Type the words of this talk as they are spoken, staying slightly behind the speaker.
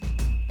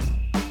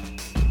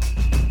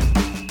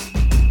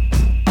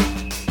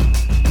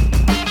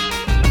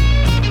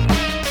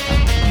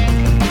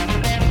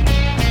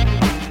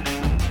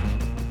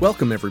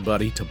Welcome,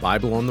 everybody, to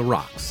Bible on the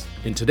Rocks.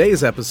 In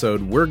today's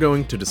episode, we're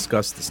going to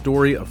discuss the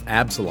story of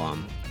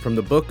Absalom from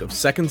the book of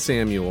 2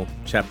 Samuel,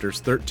 chapters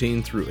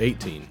 13 through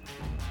 18.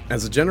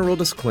 As a general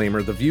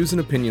disclaimer, the views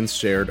and opinions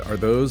shared are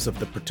those of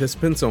the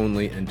participants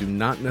only and do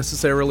not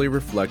necessarily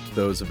reflect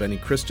those of any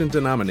Christian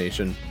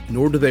denomination,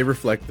 nor do they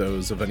reflect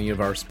those of any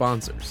of our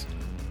sponsors.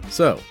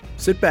 So,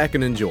 sit back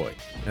and enjoy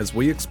as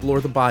we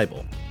explore the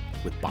Bible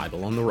with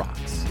Bible on the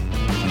Rocks.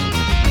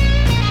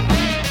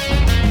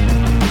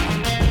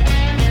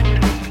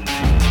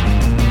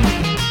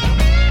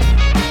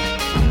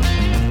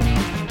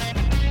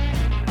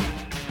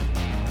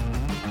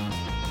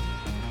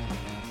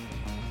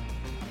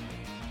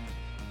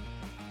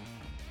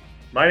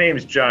 My name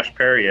is Josh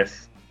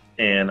Perius,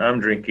 and I'm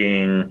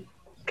drinking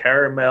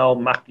Caramel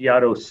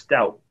Macchiato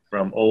Stout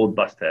from Old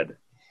Busthead.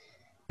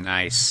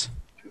 Nice.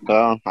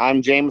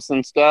 I'm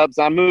Jameson Stubbs.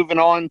 I'm moving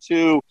on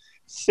to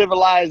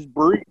Civilized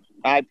Brute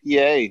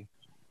IPA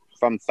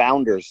from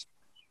Founders.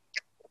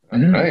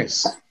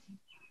 Nice.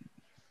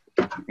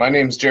 My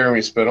name's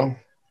Jeremy Spittle.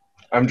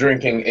 I'm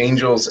drinking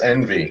Angel's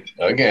Envy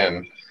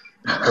again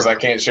because I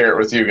can't share it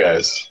with you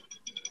guys.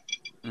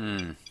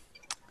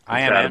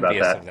 I am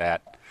envious of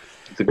that.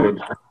 It's a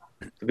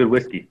good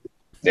whiskey.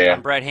 Yeah.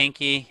 I'm Brett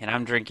Hinkey, and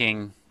I'm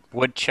drinking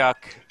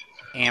Woodchuck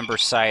Amber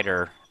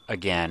Cider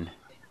again.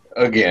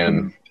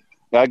 Again.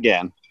 How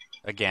many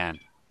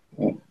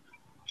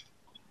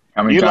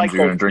you times like are you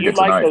going to drink it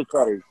like tonight? those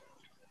cutters?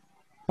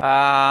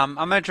 I'm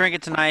going to drink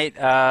it tonight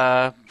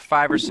 5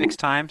 or 6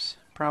 times,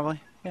 probably.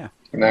 Yeah.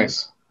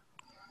 Nice.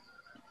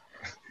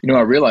 You know,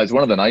 I realized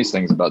one of the nice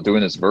things about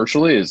doing this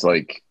virtually is,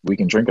 like, we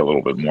can drink a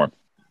little bit more.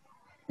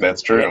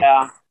 That's true.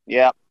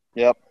 Yeah.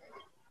 Yep.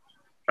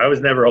 I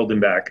was never holding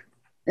back.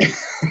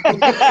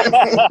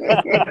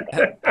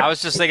 I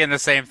was just thinking the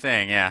same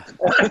thing, yeah.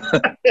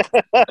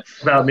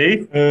 About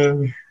me?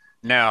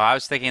 No, I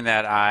was thinking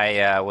that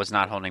I was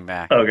not holding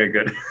back. Okay,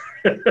 good.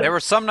 There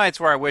were some nights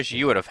where I wish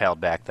you would have held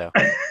back, though.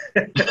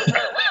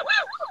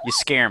 You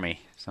scare me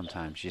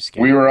sometimes.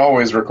 We were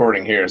always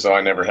recording here, so I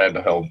never had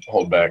to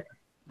hold back.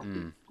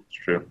 It's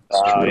true.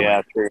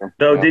 Yeah, true.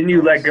 So didn't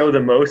you let go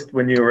the most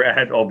when you were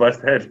at Old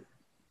Busthead?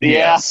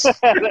 Yes.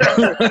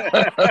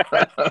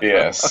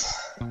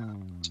 Yes.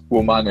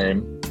 Well, my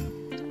name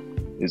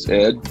is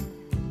Ed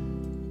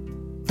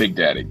Big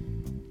Daddy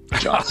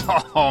Johnson.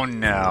 Oh,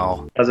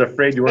 no. I was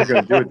afraid you weren't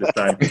going to do it this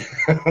time.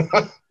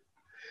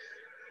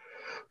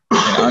 And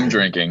I'm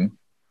drinking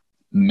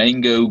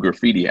Mango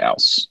Graffiti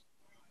House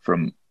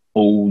from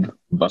Old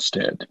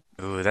Busthead.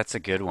 Ooh, that's a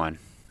good one.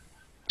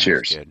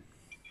 Cheers. That's good.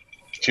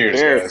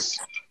 Cheers, guys.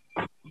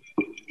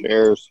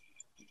 Cheers.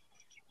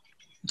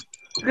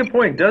 Good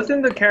point.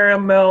 Doesn't the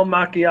Caramel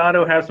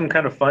Macchiato have some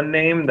kind of fun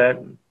name that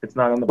it's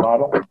not on the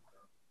bottle?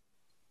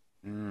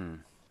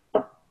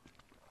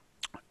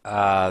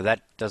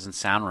 That doesn't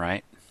sound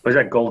right. Or is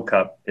that Gold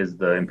Cup is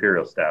the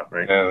Imperial Stout,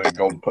 right? Yeah, the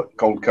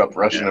Gold Cup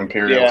Russian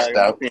Imperial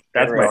Stout.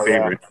 That's my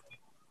favorite.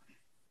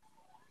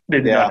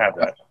 Did not have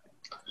that.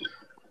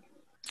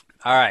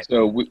 All right.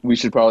 So we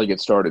should probably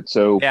get started.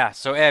 So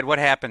Ed, what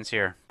happens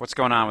here? What's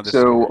going on with this?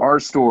 So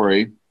our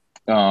story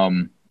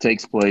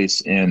takes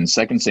place in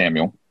 2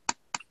 Samuel.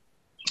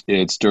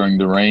 It's during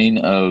the reign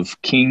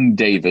of King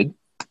David.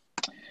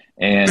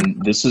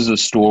 And this is a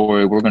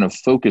story we're going to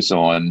focus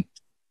on.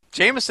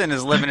 Jameson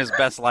is living his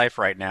best life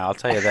right now, I'll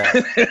tell you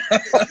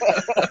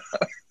that.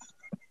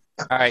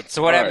 All right,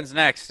 so what happens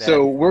next, Ed?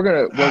 So we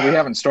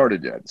haven't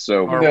started yet.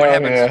 So what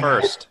happens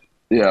first?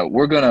 Yeah,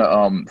 we're going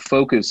to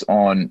focus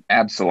on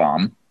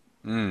Absalom,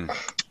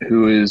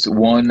 who is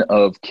one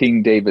of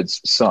King David's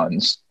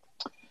sons.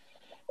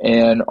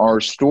 And our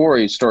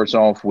story starts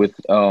off with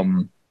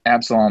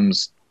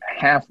Absalom's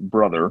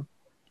half-brother,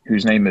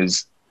 whose name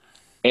is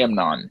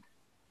Amnon.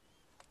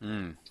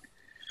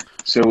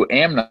 So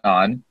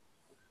Amnon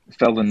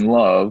fell in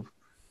love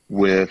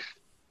with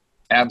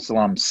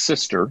Absalom's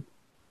sister.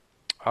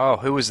 Oh,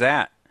 who was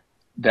that?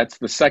 That's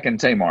the second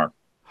Tamar.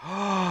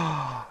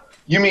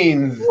 You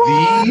mean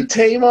the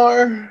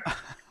Tamar?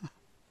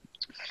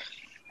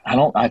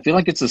 I feel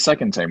like it's the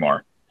second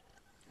Tamar.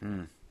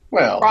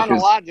 Well,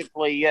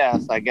 Chronologically,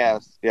 yes, I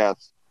guess.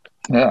 Yes.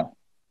 Yeah.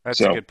 That's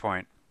a good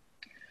point.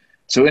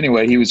 So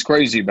anyway, he was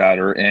crazy about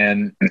her,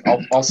 and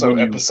also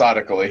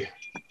episodically.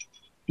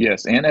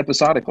 Yes, and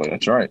episodically.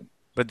 That's right.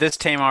 But this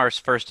Tamar is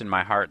first in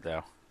my heart,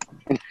 though.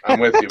 I'm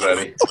with you,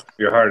 buddy.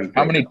 Your heart.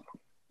 How many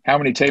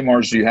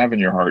Tamars do you have in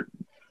your heart?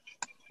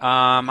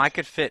 I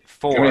could fit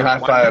 4. Give me a high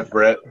five,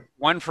 Brett.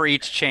 One for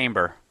each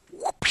chamber.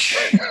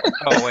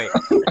 Oh, wait.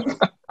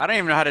 I don't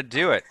even know how to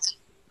do it.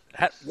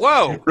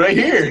 Whoa. Right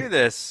How do here. I do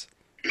this?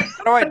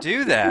 How do I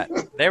do that?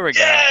 There we go.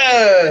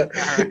 Yeah.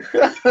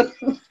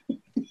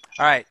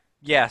 All right.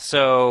 Yeah,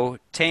 so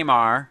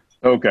Tamar.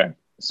 Okay.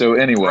 So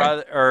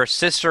anyway.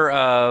 Sister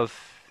of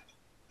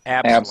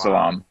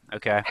Absalom.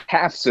 Okay.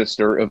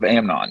 Half-sister of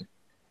Amnon.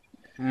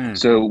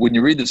 So when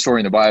you read the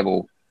story in the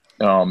Bible,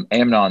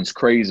 Amnon's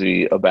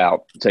crazy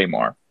about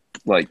Tamar.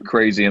 Like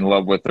crazy in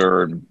love with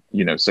her and,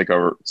 sick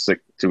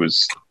to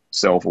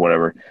himself or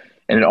whatever.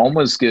 And it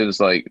almost gives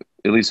like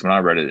at least when I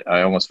read it,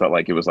 I almost felt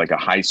like it was like a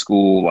high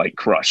school like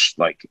crush,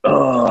 like,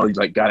 oh, he's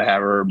like gotta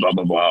have her, blah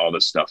blah blah, all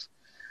this stuff.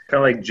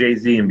 Kind of like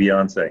Jay-Z and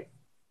Beyonce.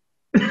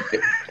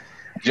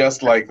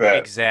 Just like that.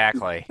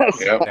 Exactly.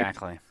 Yep.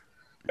 Exactly.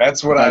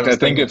 That's what I was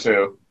thinking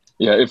too.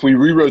 Yeah, if we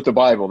rewrote the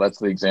Bible, that's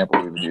the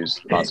example we would use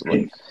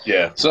possibly.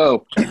 Yeah.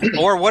 So,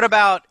 Or what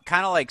about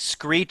kind of like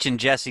Screech and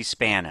Jesse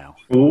Spano?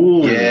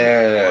 Ooh.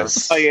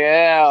 Yes. Oh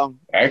yeah.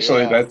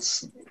 Actually, Yeah.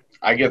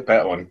 I get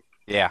that one.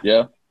 Yeah.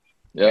 yeah.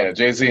 Yeah,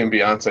 Jay-Z and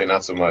Beyonce,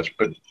 not so much,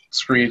 but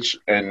Screech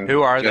and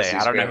Who are Jesse they?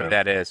 I don't know Spano. who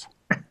that is.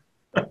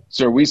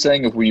 So are we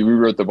saying if we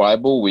rewrote the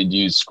Bible, we'd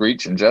use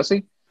Screech and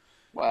Jesse?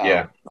 Wow.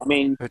 Yeah. I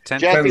mean,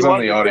 Potentially. Jesse Depends on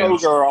was the the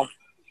audience. showgirl.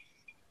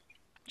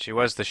 She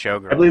was the I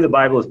showgirl. believe the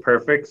Bible is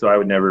perfect, so I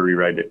would never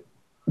rewrite it.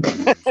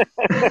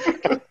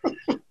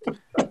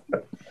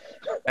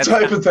 That's It's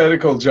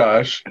hypothetical,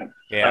 Josh.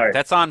 Yeah, All right.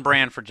 that's on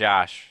brand for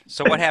Josh.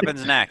 So what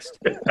happens next?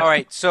 All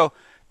right, so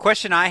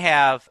question I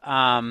have,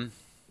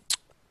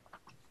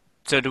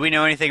 so do we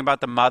know anything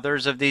about the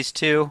mothers of these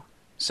two?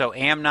 So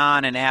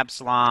Amnon and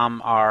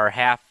Absalom are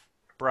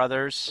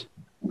half-brothers?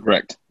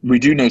 Correct. We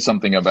do know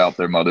something about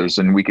their mothers,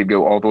 and we could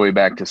go all the way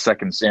back to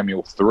 2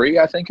 Samuel 3,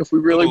 I think, if we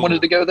really Ooh.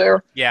 wanted to go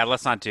there. Yeah,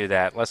 let's not do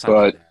that. Let's not do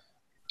But that.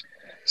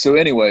 so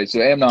anyway, so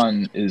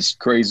Amnon is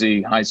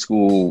crazy high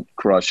school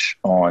crush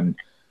on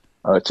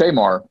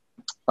Tamar,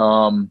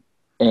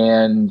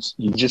 and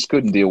he just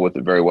couldn't deal with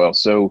it very well.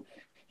 So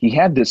he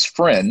had this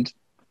friend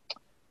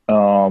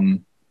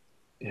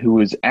who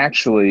was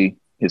actually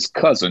his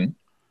cousin,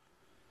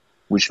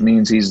 which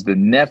means he's the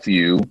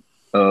nephew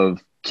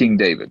of King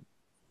David,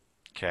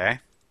 Okay.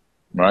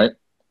 right?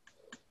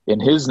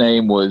 And his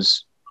name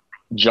was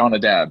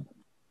Jonadab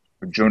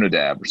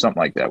or something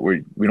like that.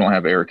 We don't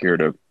have Eric here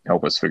to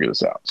help us figure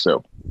this out.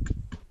 So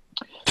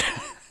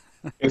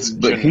It's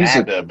But he's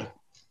a- Jonadab.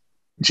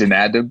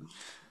 Jonadab.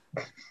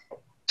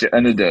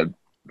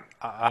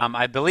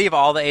 I believe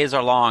all the A's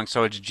are long,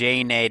 so it's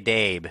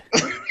J-N-A-Dabe.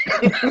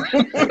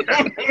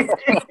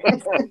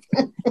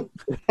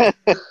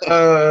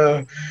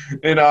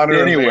 In honor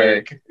Anyway. of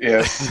Eric.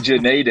 Yes.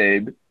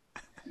 Jonadab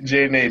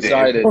Jonadab.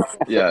 decided,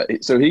 yeah.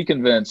 So he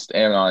convinced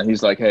Amnon.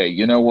 He's like, "Hey,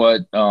 you know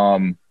what?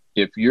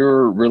 If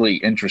you're really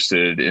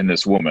interested in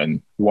this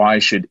woman, why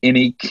should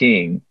any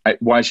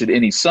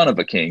son of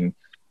a king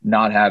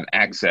not have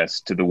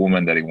access to the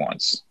woman that he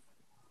wants?"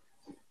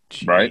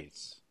 Right?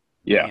 Jeez.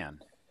 Yeah. Man.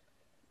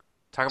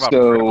 Talk about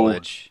So-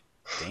 privilege.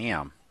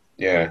 Damn.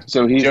 Yeah.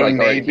 So he's like, "All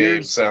right, Jonadab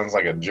here's sounds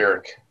like a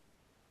jerk.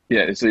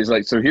 yeah." So he's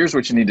like, "So here's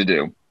what you need to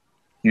do.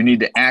 You need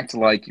to act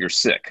like you're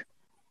sick,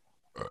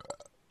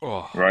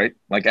 Oh, right?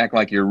 Like act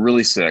like you're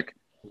really sick."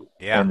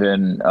 yeah. And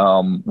then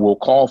we'll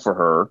call for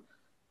her.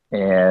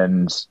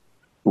 And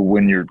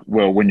when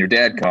your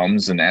dad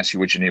comes and asks you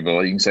what you need,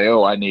 you can say,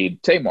 "Oh, I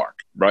need Tamar,"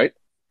 right?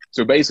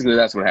 So basically,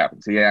 that's what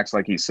happens. He acts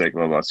like he's sick,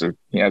 blah blah. So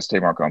he has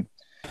Tamar come.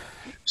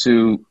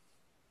 So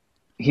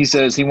he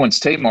says he wants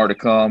Tamar to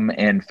come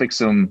and fix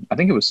him. I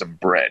think it was some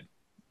bread,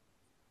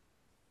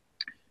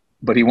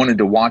 but he wanted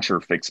to watch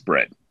her fix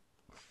bread.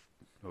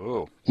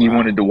 Ooh, He wow.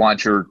 wanted to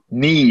watch her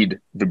knead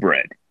the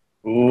bread.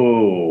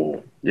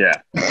 Ooh. Yeah,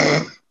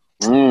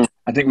 Mm.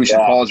 I think we should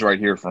Yeah. pause right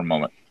here for a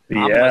moment.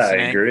 I'm Yeah, I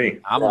listening. agree.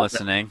 I'm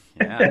listening.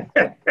 Yeah.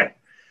 I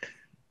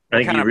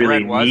think kind he of really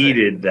bread was it?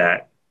 needed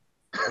that.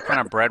 What kind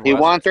of bread was He it?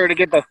 wants her to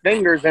get the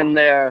fingers in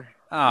there.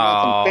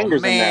 Oh, some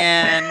fingers in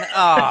there. man.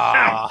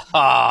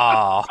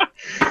 Oh.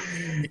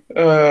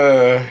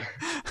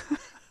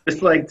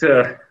 Just like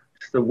to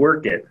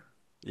work it.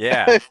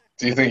 Yeah.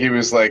 Do you think he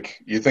was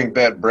like, you think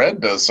that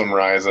bread does some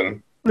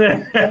rising?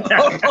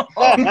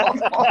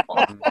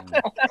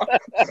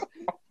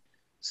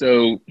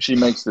 So she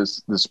makes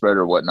this spread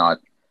or whatnot,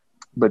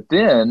 but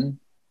then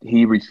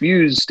he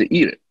refused to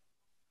eat it,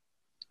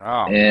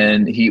 Oh.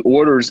 and he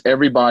orders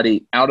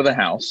everybody out of the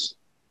house,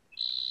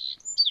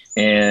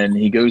 and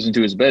he goes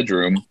into his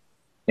bedroom,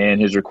 and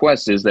his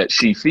request is that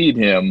she feed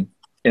him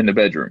in the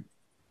bedroom.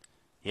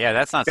 Yeah,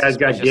 that's not Guy's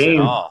got suspicious at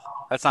game. all.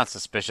 That's not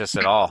suspicious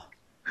at all.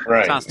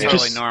 Right. Sounds Yeah.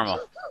 totally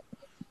normal.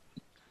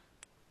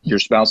 Your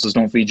spouses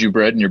don't feed you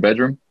bread in your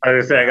bedroom? I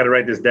was gonna say I got to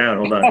write this down.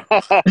 Hold on.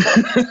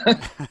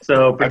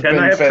 So I've pretend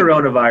been I have fed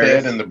coronavirus.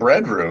 Dead in the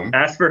bread room.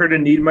 Ask for her to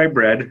knead my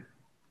bread.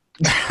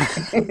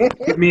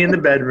 Get me in the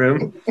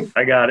bedroom.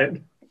 I got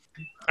it.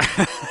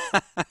 All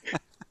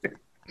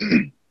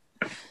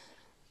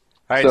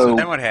right, so So-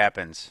 then what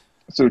happens?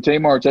 So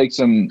Tamar takes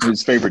him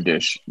his favorite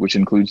dish, which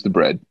includes the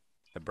bread.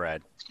 The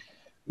bread.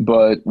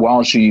 But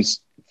while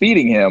she's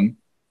feeding him,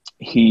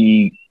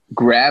 he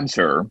grabs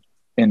her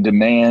and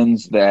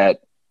demands that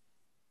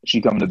she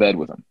come to bed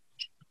with him.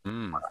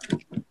 Mm.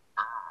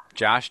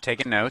 Josh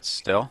taking notes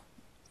still.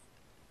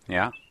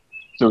 Yeah.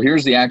 So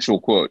here's the actual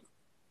quote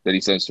that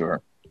he says to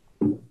her.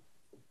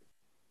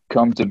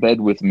 "Come to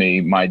bed with me,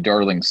 my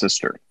darling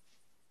sister."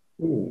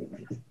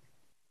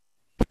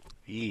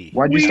 Eee.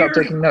 Why'd you stop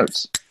Weird. taking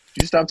notes?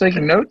 Did you stop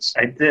taking notes?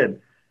 I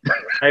did.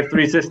 I have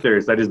 3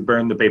 sisters. I just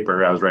burned the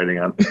paper I was writing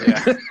on.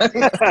 Yeah.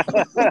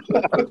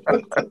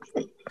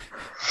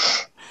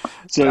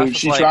 So Josh was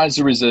she like- tries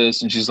to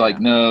resist, and she's like,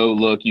 "No,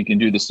 look, you can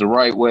do this the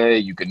right way.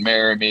 You can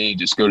marry me.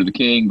 Just go to the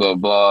king, blah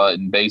blah."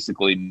 And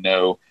basically,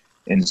 no.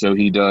 And so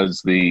he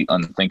does the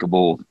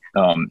unthinkable.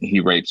 He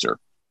rapes her.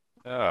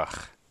 Ugh.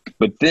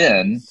 But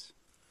then,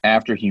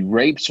 after he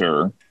rapes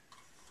her,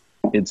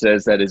 it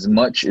says that as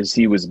much as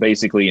he was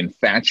basically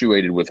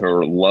infatuated with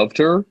her, loved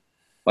her,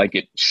 like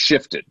it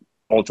shifted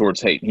all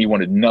towards hate. He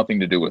wanted nothing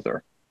to do with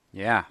her.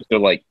 Yeah. So,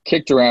 like,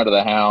 kicked her out of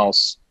the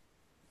house,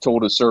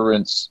 told his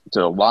servants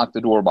to lock the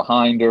door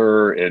behind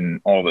her, and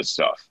all this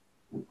stuff.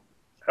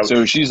 Ouch.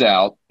 So she's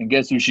out, and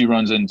guess who she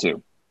runs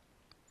into?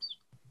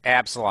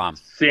 Absalom.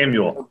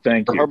 Samuel.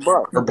 Thank Her you.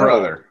 brother. Her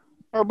brother.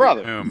 Her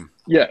brother. Boom.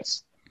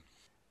 Yes.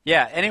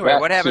 Yeah. Anyway,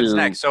 Back what happens to-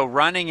 next? So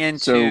running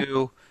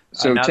into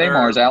So another...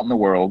 Tamar's out in the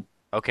world,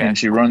 Okay. and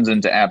she runs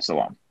into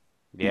Absalom.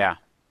 Yeah.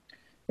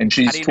 And How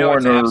she's do you know torn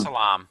it's her.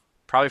 Absalom?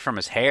 Probably from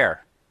his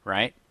hair,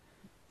 right?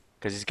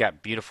 Because he's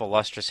got beautiful,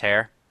 lustrous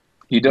hair.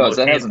 He does.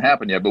 Well, That hasn't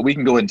happened yet, but we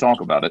can go ahead and talk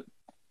about it.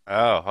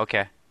 Oh,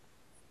 okay.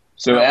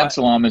 So Now, what-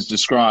 Absalom is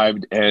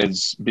described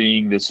as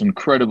being this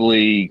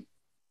incredibly,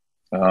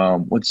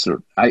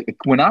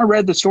 when I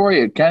read the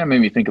story, it kind of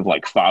made me think of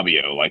like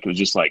Fabio, like it was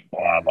just like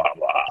blah blah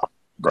blah,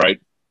 right?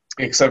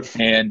 Except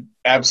And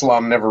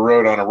Absalom never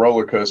rode on a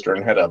roller coaster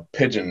and had a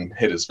pigeon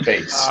hit his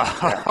face.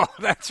 Oh,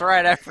 that's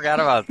right. I forgot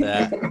about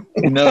that.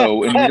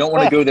 no, and you don't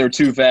want to go there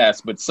too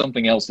fast, but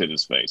something else hit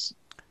his face.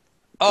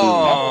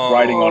 Oh.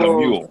 Riding on a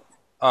mule.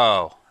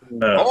 Oh.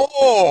 Uh,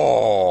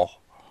 Oh.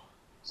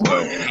 So,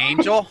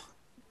 Angel?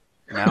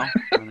 No?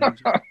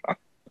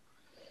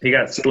 he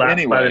got slapped by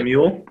anyway. the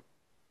mule.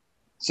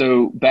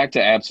 so back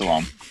to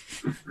Absalom.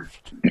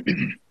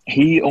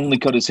 He only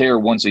cut his hair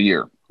once a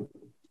year,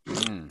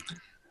 Hmm.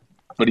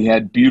 but he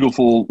had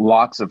beautiful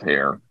locks of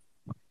hair,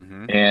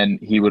 Mhm. and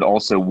he would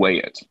also weigh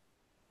it.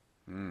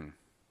 Hmm.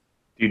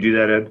 Do you do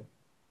that, Ed?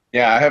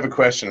 Yeah, I have a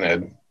question,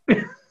 Ed.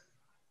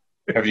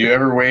 Have you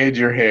ever weighed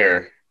your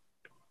hair?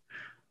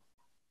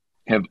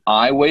 Have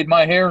I weighed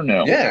my hair?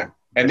 No. Yeah.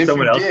 And Did if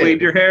someone you else did,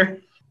 weighed your hair?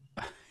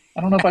 I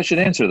don't know if I should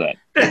answer that.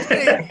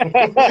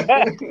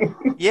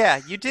 Yeah,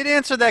 you did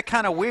answer that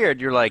kind of weird.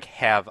 You're like,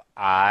 have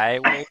I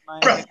weighed my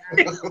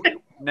hair?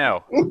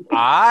 No,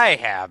 I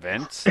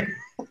haven't.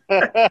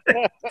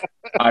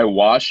 I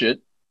wash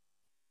it.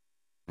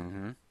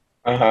 Hmm.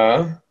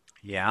 Uh-huh.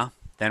 Yeah.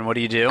 Then what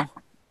do you do?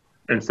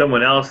 And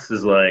someone else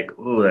is like,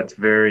 "Oh, that's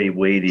very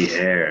weighty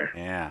hair."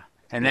 Yeah.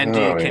 And then do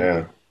you Oh, can,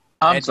 yeah.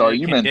 I'm Ed, sorry,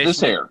 you you meant this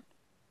condition it? hair.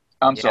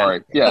 I'm Yeah.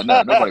 sorry. Yeah,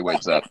 no, nobody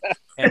weighs that.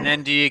 and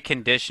then do you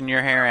condition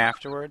your hair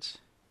afterwards?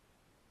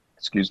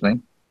 Excuse me.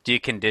 Do you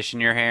condition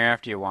your hair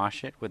after you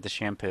wash it with the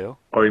shampoo?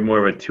 Or are you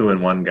more of a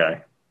 2-in-1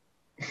 guy?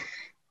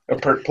 A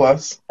Pert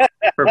Plus?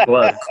 For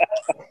plus.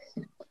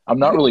 I'm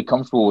not really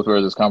comfortable with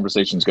where this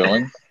conversation's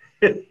going.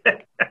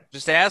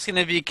 Just asking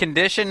if you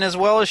condition as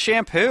well as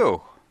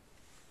shampoo.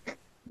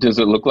 Does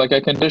it look like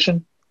I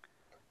condition?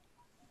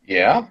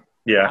 Yeah. I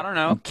Yeah. don't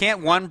know.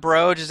 Can't one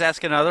bro just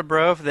ask another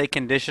bro if they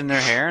condition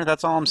their hair?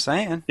 That's all I'm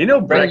saying. You know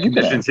Brett you can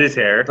conditions his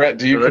hair. Brett,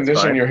 do you so that's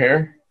condition fine. your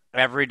hair?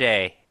 Every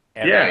day.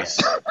 Every Yes.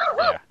 day.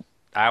 Yeah.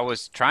 I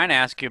was trying to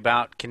ask you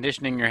about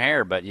conditioning your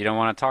hair, but you don't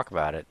want to talk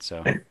about it.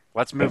 So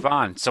let's move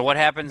on. So what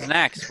happens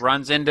next?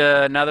 Runs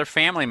into another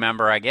family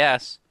member, I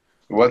guess.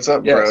 What's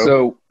up, Yeah,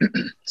 bro?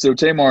 so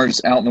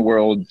Tamar's out in the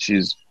world.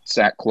 She's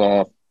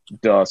sackcloth,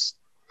 dust,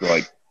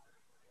 like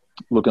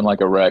looking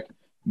like a wreck.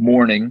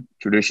 Mourning,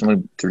 traditional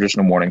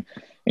mourning,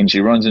 and she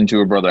runs into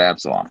her brother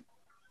Absalom,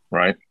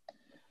 right?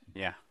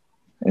 Yeah.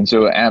 And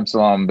so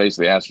Absalom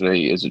basically asks her,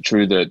 "Hey, is it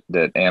true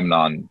that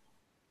Amnon,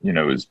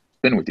 has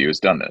been with you, has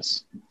done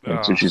this?"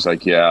 And so Oh. she's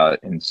like, "Yeah."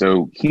 And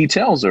so he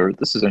tells her,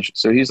 "This is interesting."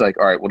 So he's like,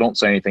 "All right, well, don't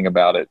say anything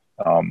about it.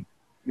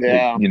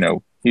 Yeah.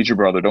 He's your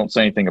brother. Don't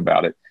say anything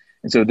about it."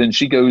 And so then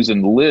she goes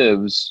and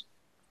lives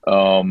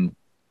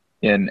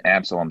in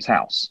Absalom's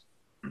house.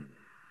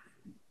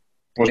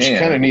 Well, she And-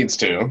 kind of needs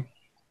to.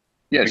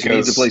 Yeah, she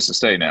needs a Because- place to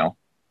stay now.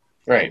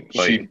 Right.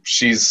 Like-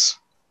 She's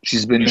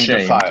She's been been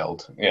shamed.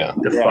 defiled. Yeah.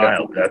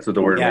 Defiled. That's what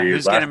the word Yeah, we who's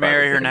used going to last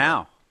marry time. her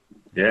now?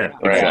 Yeah.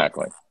 Right.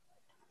 Exactly.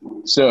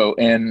 So,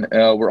 and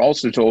we're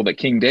also told that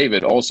King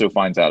David also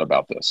finds out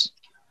about this,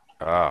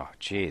 Oh,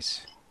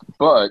 jeez.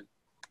 but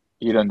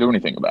he doesn't do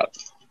anything about it.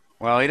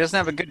 Well, he doesn't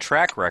have a good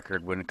track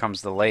record when it comes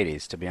to the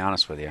ladies, to be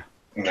honest with you.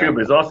 No. True,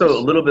 but it's also a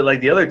little bit like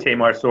the other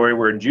Tamar story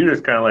where Judah's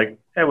kind of like,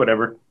 hey,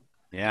 whatever.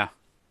 Yeah.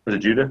 Was it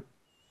Judah?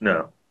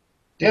 No.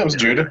 Yeah, it was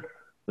Judah.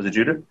 Was it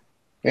Judah?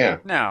 Yeah.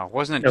 No,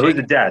 wasn't it No, who's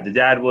the Jacob? dad? The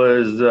dad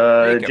was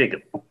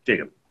Jacob.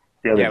 Jacob.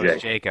 The other Yeah, it was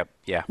Jake. Jacob.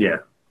 Yeah. Yeah.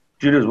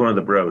 Judah's one of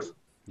the bros.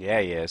 Yeah,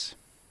 he is.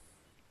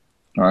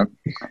 All right.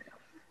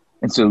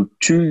 And so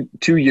two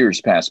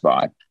years pass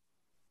by.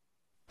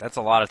 That's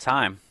a lot of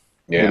time.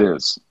 It Yeah.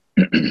 is.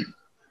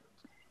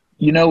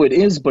 It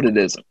is, but it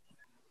isn't.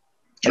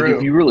 Like, True.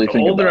 if you really The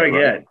think older about I it,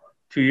 right? get,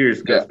 2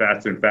 years goes Yeah.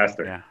 faster and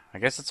faster. Yeah. I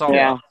guess it's all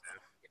Yeah.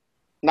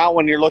 Not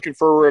when you're looking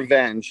for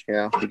revenge.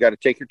 Yeah. You got to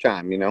take your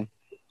time,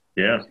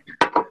 Yeah.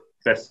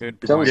 Best, Good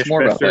Tell us dish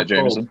more best about that,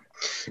 served cold.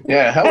 Jameson.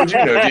 Yeah, how would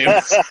you know,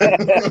 James?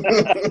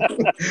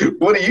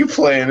 What are you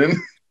planning?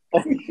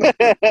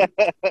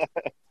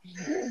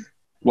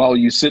 While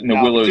you sit in the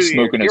No, willows 2 years.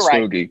 smoking a You're right.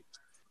 stogie.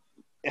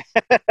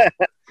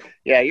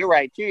 Yeah, you're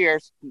right. 2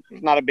 years.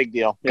 It's not a big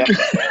deal. Yep.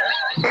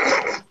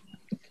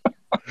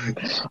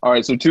 All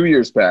right, so 2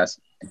 years pass.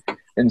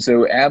 And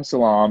so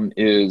Absalom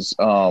is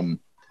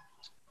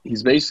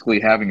he's basically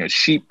having a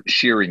sheep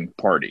shearing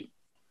party.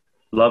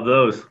 Love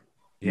those. A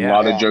Yeah.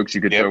 lot of jokes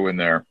you could Yep. throw in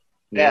there.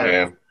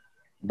 Yeah.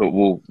 But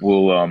we'll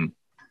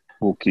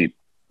keep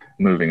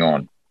moving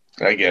on.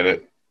 I get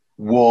it.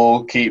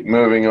 We'll keep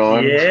moving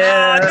on.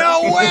 Yeah.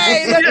 Oh, no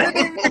way! That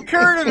didn't even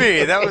occur to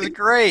me. That was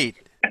great.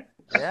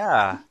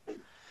 Yeah.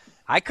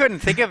 I couldn't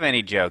think of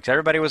any jokes.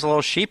 Everybody was a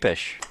little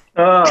sheepish.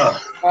 Oh,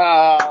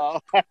 Oh.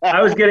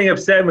 I was getting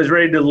upset and was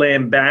ready to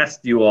lambast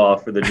you all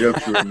for the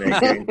jokes you were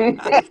making.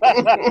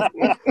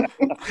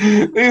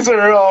 These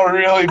are all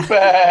really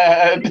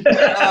bad.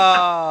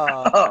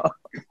 Oh.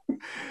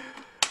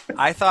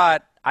 I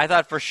thought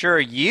for sure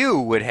you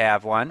would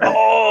have one.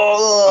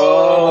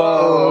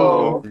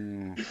 Oh.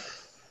 And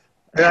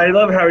I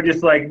love how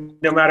just like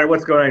no matter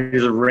what's going on, you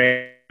just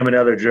ram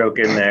another joke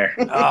in there.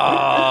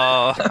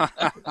 Oh.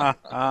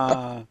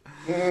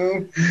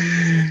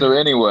 So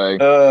anyway,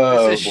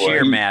 Oh, This is boy.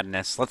 sheer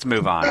madness. Let's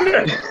move on.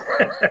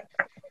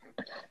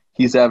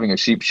 he's having a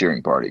sheep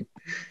shearing party.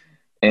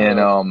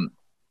 And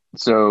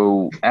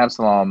so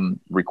Absalom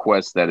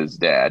requests that his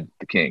dad,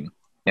 the king,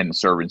 and the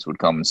servants would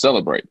come and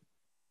celebrate.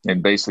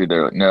 And basically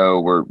they're like,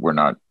 no, we're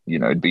not,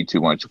 it'd be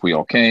too much if we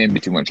all came, it'd be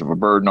too much of a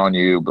burden on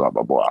you, blah,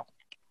 blah, blah.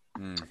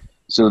 Mm.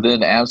 So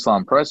then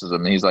Absalom presses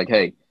him and he's like,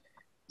 hey,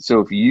 so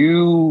if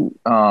you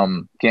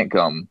can't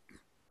come,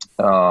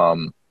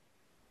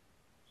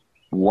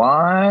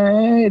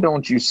 why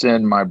don't you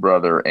send my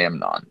brother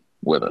Amnon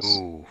with us?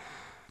 Ooh.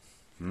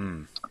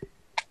 Mm.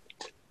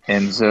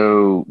 And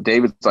so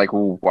David's like,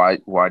 well, why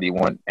do you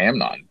want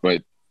Amnon?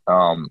 But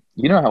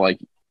you know how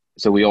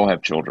so we all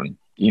have children.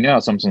 You know how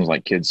sometimes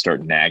like kids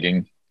start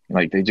nagging,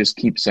 like they just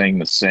keep saying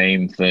the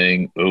same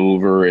thing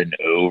over and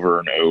over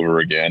and over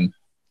again.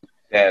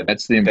 Dad,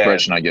 That's the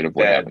impression Dad, I get of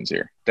what Dad. happens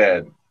here.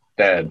 Dad.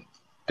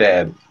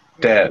 Hey,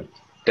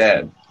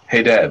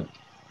 Dad.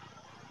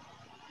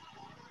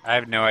 I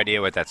have no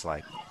idea what that's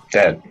like.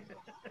 Dad.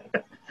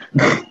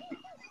 Kind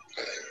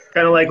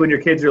of like when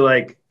your kids are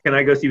like, "Can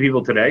I go see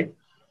people today?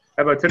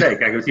 How about today?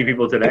 Can I go see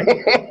people today?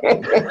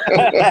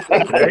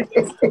 Today?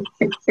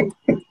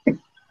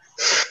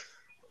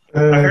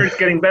 I heard it's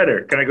getting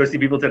better. Can I go see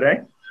people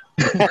today?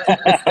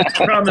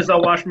 Promise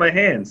I'll wash my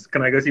hands.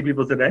 Can I go see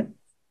people today?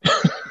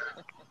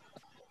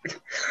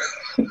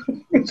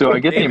 So I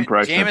get the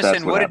impression that that's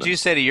Jameson, what what did happens. you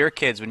say to your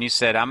kids when you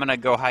said, I'm going to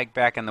go hike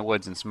back in the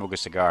woods and smoke a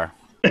cigar?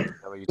 Is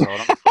that what you told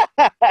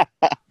them?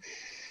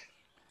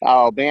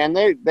 Oh man,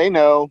 they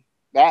know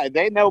that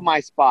they know my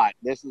spot.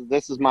 This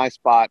is my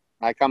spot.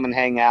 I come and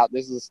hang out.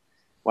 This is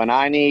when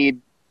I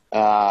need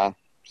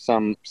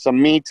some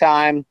me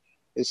time.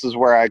 This is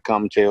where I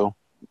come to.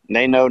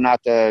 They know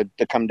not to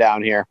come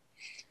down here.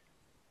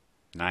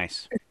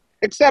 Nice.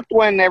 Except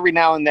when every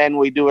now and then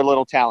we do a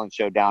little talent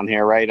show down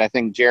here, right? I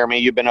think Jeremy,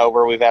 you've been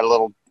over. We've had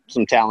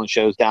some talent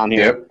shows down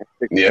here.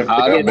 Yep. I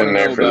I've don't been know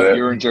there for about that.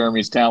 your and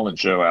Jeremy's talent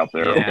show out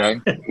there, Yeah.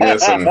 okay?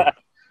 Listen,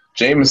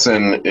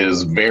 Jameson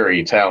is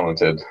very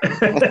talented,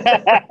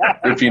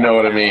 if you know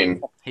what I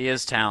mean. He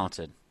is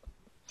talented.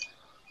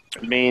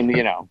 I mean,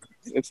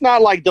 it's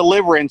not like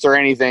Deliverance or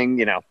anything,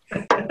 No,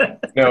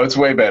 it's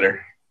way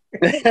better.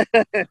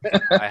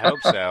 I hope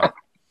so.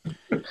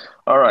 All right,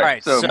 All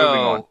right, so moving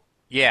on.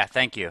 yeah,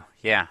 thank you.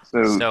 Yeah.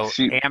 So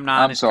Amnon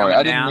I'm is sorry, coming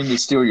I didn't down. mean to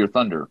steal your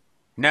thunder.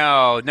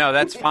 No,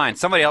 that's fine.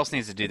 Somebody else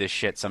needs to do this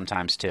shit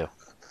sometimes too.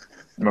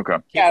 Okay.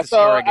 Keep Yeah, the so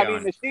story I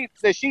going. mean,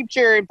 the sheep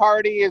cheering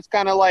party is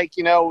kind of like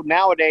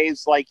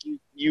nowadays, like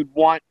you'd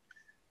want,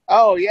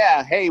 oh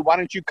yeah, hey, why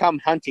don't you come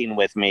hunting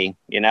with me?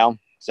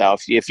 So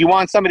if you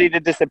want somebody to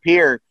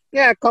disappear,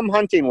 yeah, come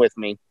hunting with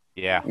me.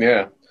 Yeah.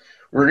 Yeah.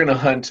 We're going to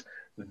hunt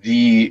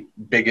the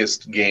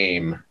biggest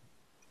game.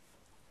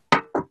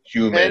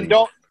 Human. And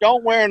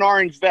don't wear an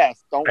orange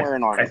vest. Don't wear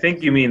an I orange.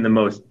 think you mean the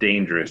most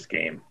dangerous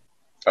game.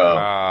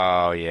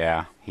 Oh,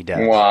 yeah. He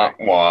does. Wah,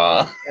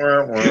 wah.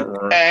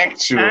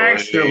 Actually.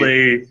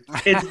 Actually,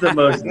 it's the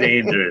most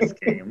dangerous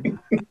game.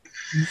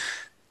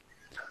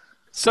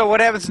 So what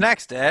happens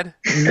next, Ed?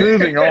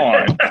 Moving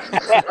on.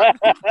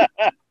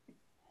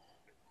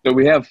 So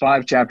we have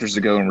 5 chapters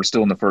to go, and we're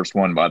still in the first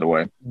one, by the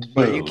way.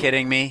 Are you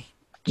kidding me?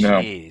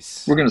 No.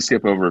 Jeez. We're going to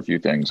skip over a few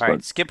things. All But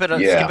right, skip it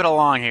Yeah.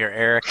 along here,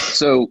 Eric.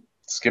 so,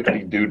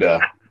 Skippity doodah.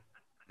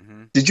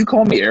 did you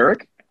call me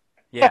Eric?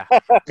 Yeah.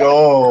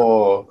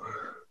 Go.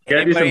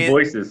 Gotta do some Anybody-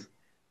 voices.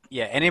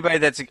 Yeah, anybody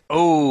that's...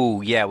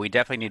 Oh, yeah, we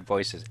definitely need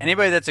voices.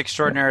 Anybody that's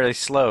extraordinarily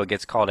slow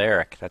gets called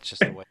Eric. That's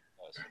just the way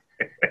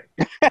it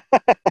goes.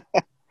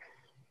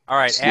 All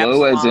right,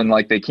 Slow as in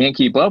like they can't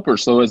keep up, or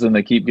slow as in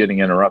they keep getting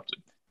interrupted?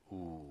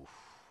 Ooh.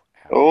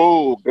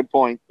 Oh, good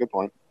point. Good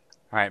point.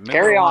 All right, moving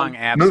Carry along, on.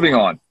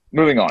 Absalom.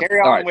 Moving on. Carry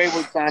All on, right.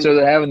 wayward son. So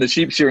they're having the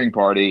sheep shearing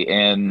party,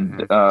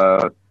 and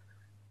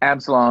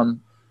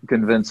Absalom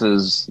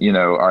convinces,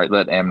 all right,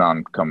 let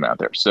Amnon come out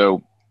there.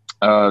 So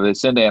they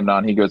send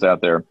Amnon. He goes out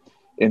there,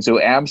 And so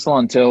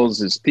Absalom tells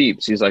his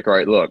peeps, he's like, all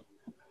right, look,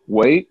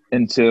 wait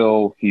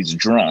until he's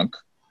drunk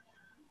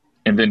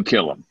and then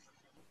kill him.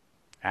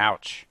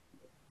 Ouch.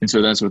 And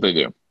so that's what they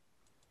do.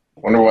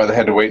 Wonder why they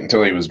had to wait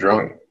until he was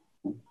drunk.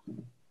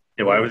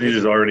 Yeah, why was he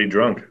just already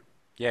drunk?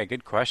 Yeah,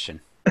 good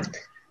question.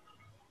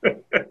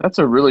 That's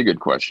a really good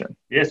question.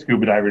 Yeah,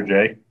 Scuba Diver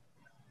Jay.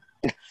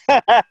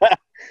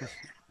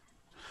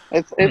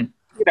 It's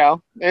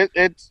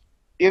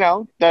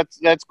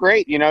that's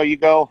great. You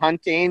go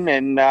hunting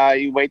and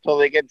you wait till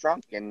they get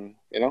drunk, and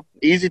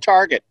easy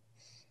target.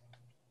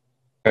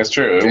 That's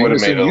true. It would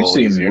have made it a you little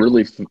seem easier.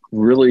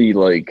 really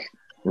like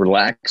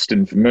relaxed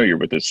and familiar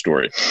with this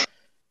story.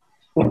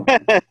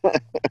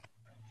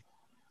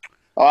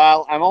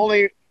 Well, I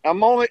only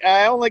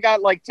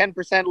got like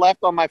 10%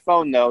 left on my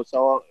phone though,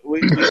 so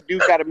we do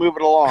got to move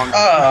it along.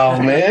 Oh,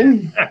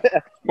 man.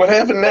 What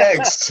happened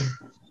next?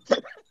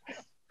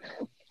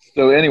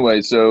 So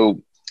anyway,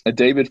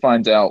 David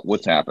finds out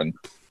what's happened.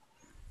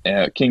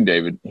 King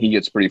David, he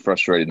gets pretty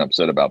frustrated and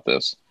upset about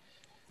this.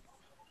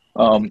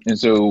 And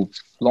so,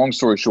 long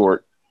story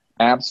short,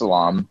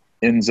 Absalom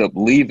ends up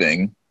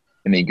leaving,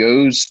 and he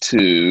goes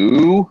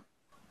to,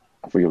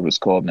 I forget what it's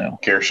called now.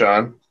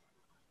 Gershon.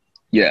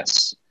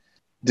 Yes.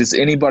 Does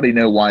anybody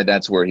know why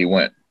that's where he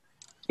went?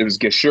 It was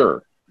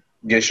Geshur.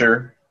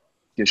 Gisher.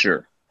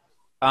 Geshur.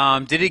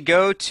 Did he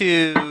go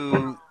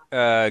to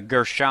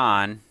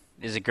Gershon?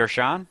 Is it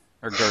Gershon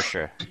or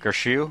Gersha?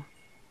 Gershu?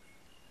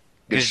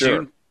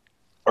 Geshur.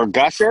 Or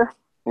Gusher?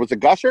 Was it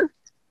Gusher?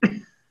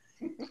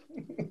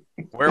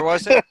 Where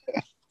was it?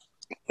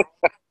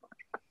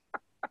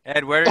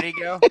 Ed, where did he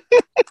go?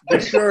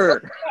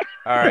 Geshur.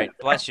 All right,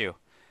 bless you.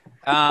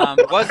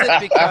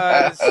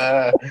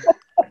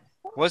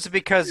 Was it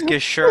because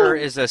Geshur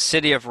is a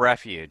city of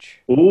refuge?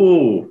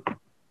 Ooh,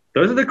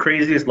 those are the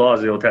craziest laws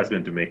of the Old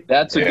Testament to me.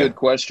 That's a good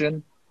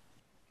question.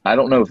 I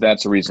don't know if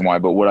that's the reason why,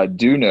 but what I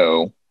do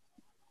know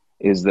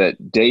is that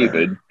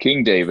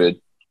King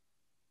David,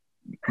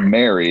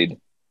 married,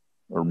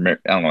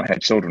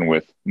 had children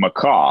with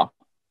Maacah,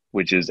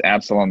 which is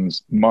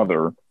Absalom's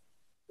mother,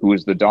 who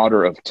was the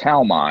daughter of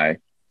Talmai,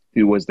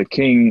 who was the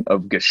king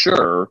of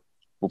Geshur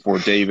before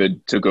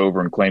David took over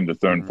and claimed the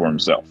throne for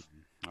himself.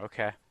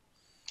 Okay.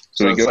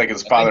 So it's like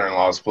his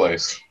father-in-law's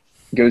place.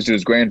 He goes to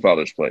his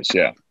grandfather's place,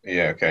 yeah.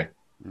 Yeah, okay.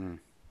 And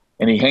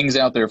he hangs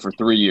out there for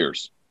 3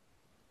 years.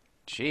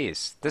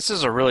 Jeez, this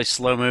is a really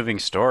slow-moving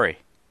story.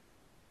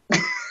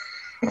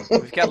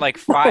 We've got like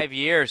 5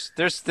 years.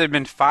 There've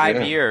been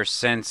 5 years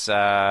since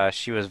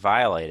she was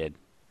violated.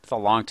 It's a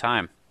long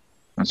time.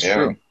 That's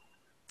true.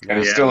 And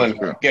it's still in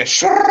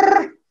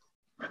Geshur.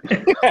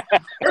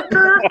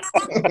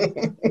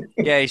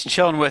 Yeah, he's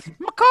chilling with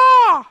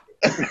Maacah.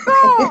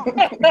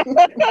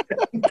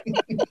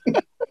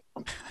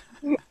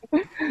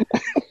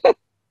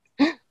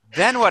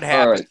 Then what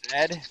happens,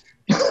 Ed?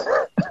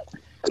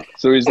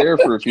 So he's there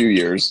for a few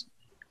years,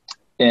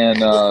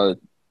 and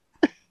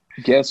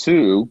guess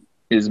who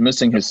is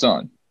missing his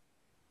son?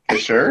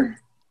 Geshur?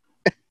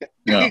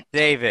 No.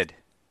 David.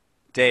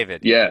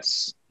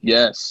 Yes.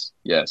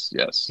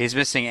 He's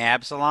missing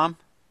Absalom,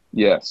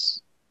 Yes.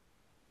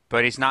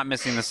 but he's not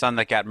missing the son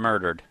that got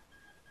murdered.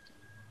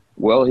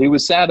 Well, he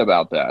was sad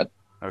about that,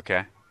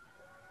 Okay.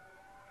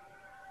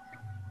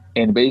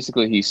 and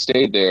basically he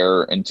stayed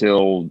there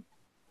until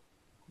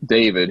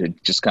David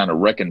had just kind of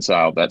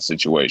reconciled that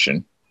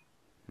situation,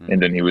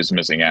 and then he was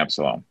missing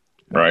Absalom,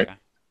 right? Okay.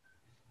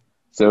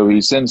 So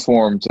he sends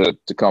for him to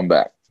come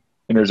back,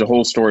 and there's a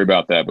whole story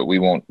about that, but we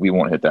won't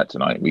hit that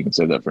tonight. We can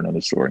save that for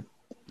another story.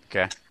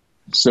 Okay.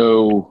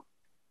 So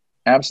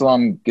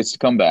Absalom gets to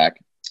come back,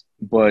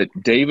 but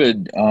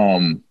David,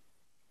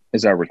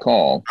 as I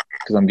recall,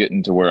 because I'm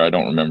getting to where I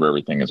don't remember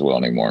everything as well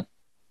anymore.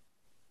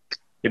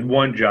 In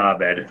one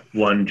job, Ed.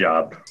 One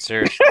job.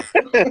 Seriously.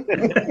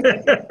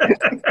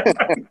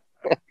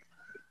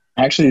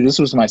 Actually, this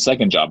was my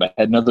second job. I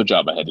had another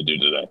job I had to do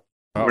today.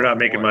 We're not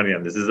making money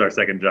on this. This is our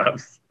second job.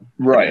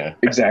 Right, Yeah.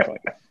 exactly.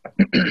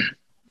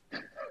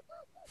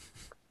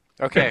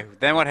 Okay,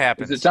 then what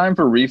happens? Is it time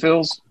for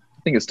refills?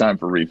 I think it's time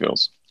for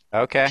refills.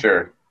 Okay.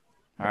 Sure.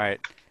 All right.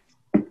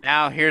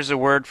 Now here's a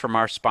word from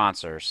our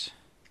sponsors.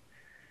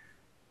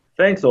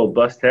 Thanks, old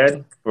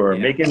busthead, for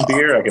Yeah. making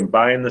beer I can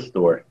buy in the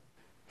store.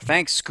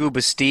 Thanks,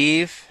 Scuba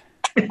Steve,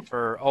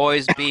 for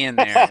always being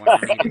there when I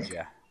needed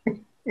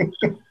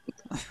you.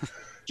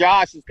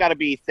 Josh, it's got to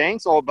be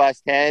thanks, old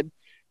busthead.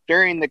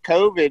 During the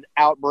COVID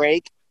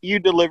outbreak, you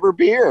deliver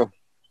beer.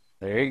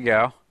 There you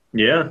go.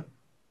 Yeah.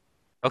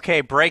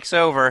 Okay, break's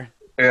over.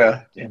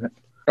 Yeah.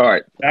 All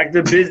right, Back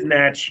to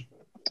biznatch.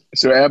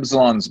 so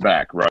Absalom's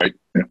back, right?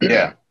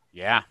 Yeah.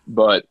 Yeah.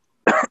 But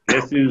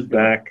Guess who's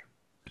back?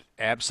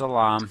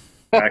 Absalom.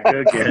 Back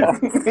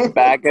again.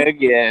 Back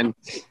again.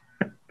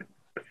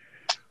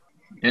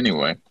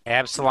 anyway,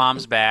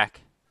 Absalom's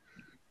back.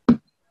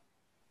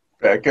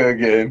 Back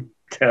again.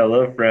 Tell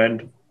a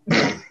friend.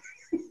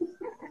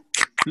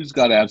 who's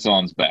got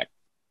Absalom's back?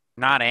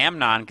 Not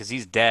Amnon, because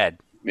he's dead.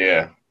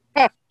 Yeah.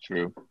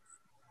 True.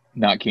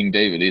 Not King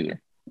David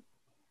either.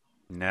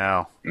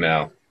 No.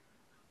 No.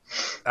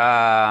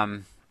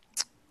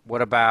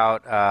 What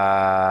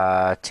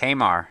about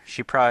Tamar?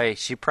 She probably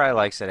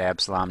likes that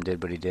Absalom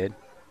did what he did.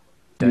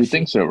 You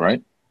think so,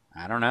 right?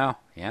 I don't know.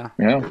 Yeah.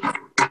 Yeah.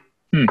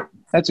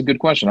 That's a good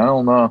question. I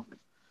don't know.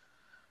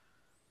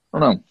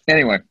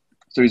 Anyway,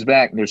 so he's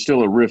back. There's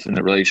still a rift in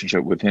the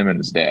relationship with him and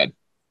his dad.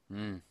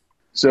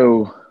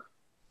 So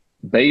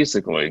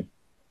basically,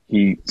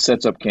 he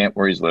sets up camp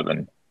where he's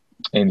living,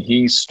 and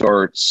he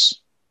starts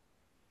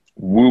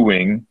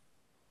wooing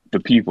the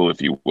people,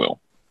 if you will.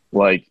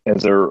 Like,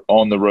 as they're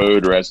on the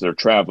road or as they're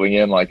traveling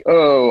in, like,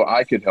 oh,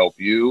 I could help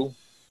you.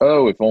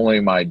 Oh, if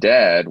only my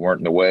dad weren't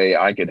in the way,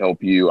 I could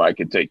help you. I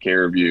could take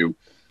care of you.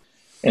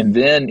 And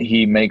then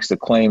he makes the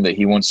claim that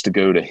he wants to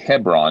go to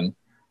Hebron,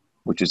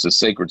 which is a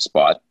sacred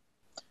spot.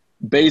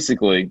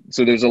 Basically,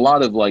 so there's a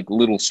lot of like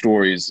little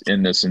stories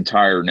in this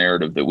entire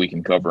narrative that we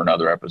can cover in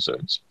other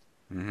episodes.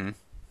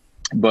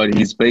 But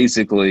he's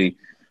basically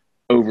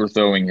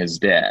overthrowing his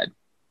dad,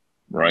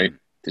 right,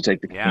 to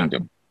take the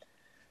kingdom.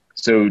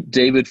 So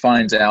David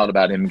finds out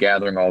about him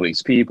gathering all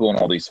these people and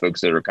all these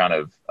folks that are kind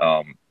of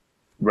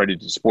ready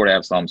to support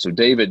Absalom. So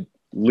David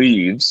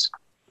leaves.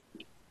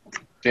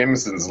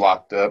 Jameson's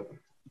locked up.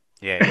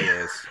 Yeah, he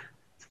is.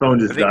 His phone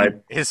just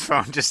died. His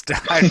phone just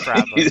died,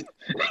 probably.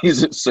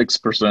 He's at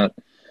 6%.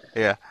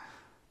 Yeah.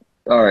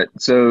 All right.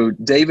 So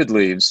David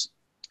leaves,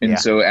 and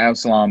so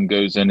Absalom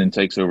goes in and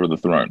takes over the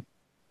throne.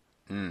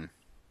 Wait,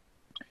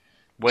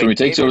 so he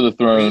takes over the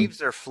throne.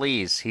 Leaves or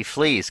flees? He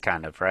flees,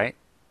 kind of, right?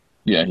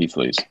 Yeah, he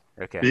flees.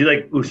 Okay. Does he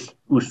like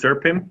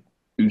usurp him?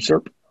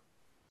 Usurp?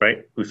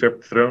 Right?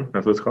 Usurp the throne?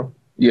 That's what it's called?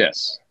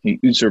 Yes. He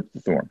usurped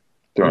the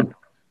throne.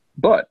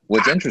 But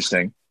what's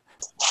interesting,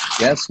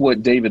 guess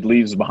what David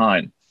leaves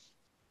behind?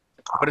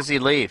 What does he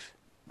leave?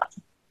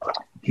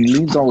 He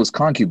leaves all his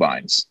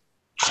concubines.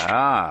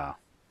 Ah.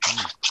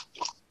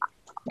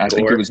 I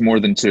think it was more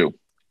than 2.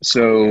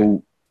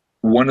 So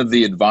one of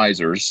the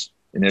advisors,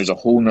 and there's a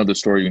whole nother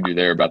story you can do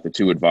there about the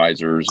 2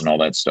 advisors and all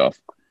that stuff.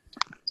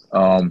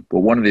 But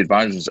one of the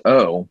advisors,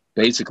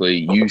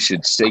 basically you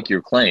should stake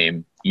your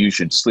claim. You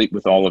should sleep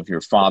with all of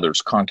your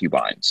father's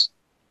concubines.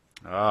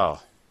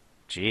 Oh,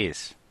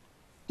 jeez.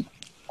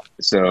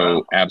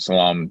 So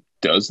Absalom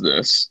does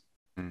this.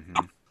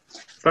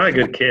 It's not a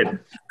good kid.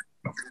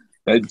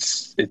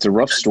 It's a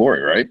rough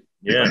story, right?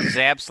 Yeah. Does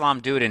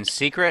Absalom do it in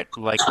secret,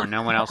 like where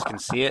no one else can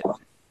see it?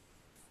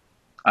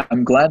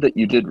 I'm glad that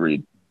you did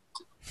read.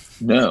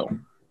 No.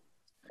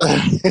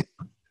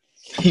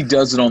 He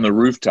does it on the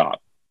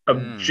rooftop.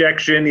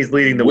 Objection, he's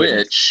leading the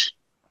witness.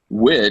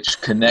 Which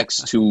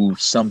connects to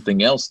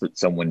something else that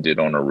someone did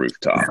on a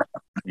rooftop.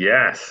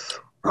 Yes.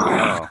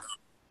 Oh.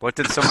 What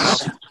did someone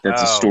else...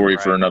 That's a story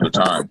for another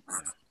time.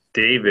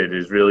 David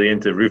is really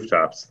into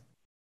rooftops.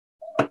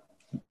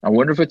 I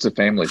wonder if it's a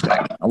family thing.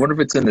 I wonder if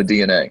it's in the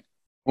DNA.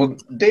 Well,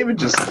 David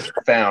just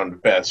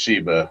found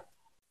Bathsheba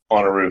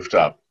on a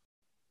rooftop.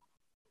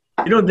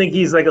 You don't think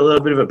he's like a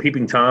little bit of a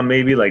peeping Tom,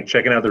 maybe, like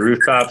checking out the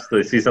rooftops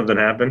to see something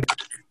happen?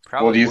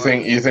 Probably. Well, do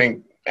you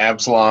think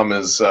Absalom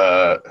is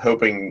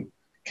hoping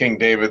King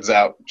David's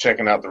out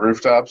checking out the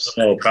rooftops?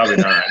 Oh, probably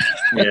not.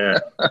 Yeah.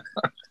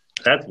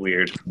 That's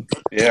weird.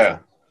 Yeah.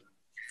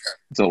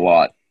 It's a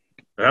lot.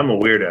 I'm a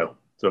weirdo,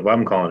 so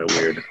I'm calling it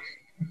weird.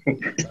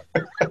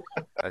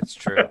 That's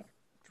true.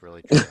 It's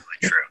really true.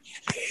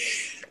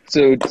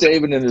 So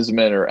David and his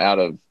men are out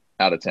of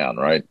town,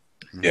 right?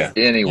 Yeah.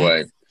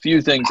 Anyway,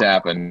 few things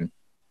happen.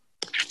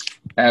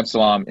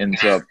 Absalom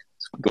ends up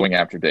going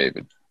after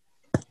David.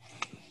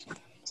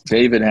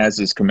 David has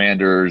his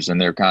commanders, and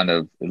they're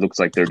it looks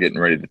like they're getting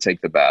ready to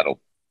take the battle.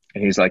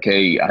 And he's like,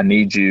 hey, I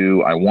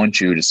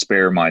want you to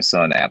spare my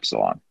son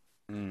Absalom.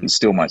 He's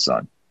still my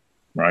son,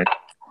 right?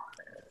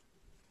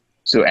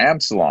 So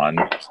Absalom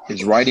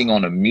is riding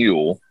on a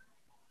mule,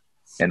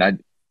 and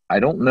I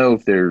don't know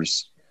if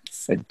there's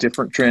a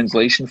different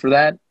translation for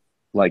that.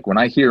 Like when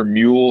I hear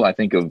mule, I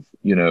think of,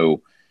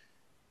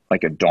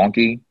 like a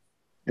donkey.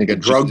 I think a of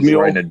drug Jesus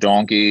mule? riding a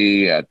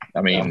donkey.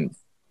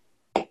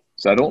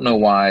 So I don't know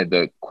why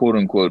the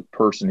quote-unquote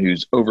person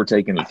who's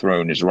overtaken the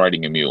throne is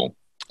riding a mule.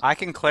 I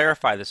can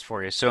clarify this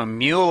for you. So a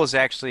mule is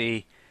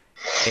actually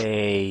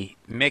a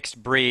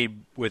mixed breed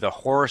with a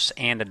horse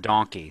and a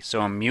donkey.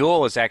 So a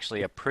mule is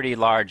actually a pretty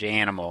large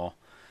animal.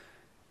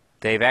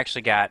 They've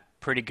actually got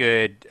pretty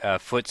good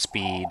foot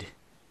speed,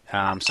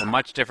 so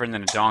much different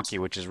than a donkey,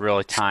 which is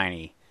really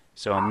tiny.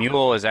 So a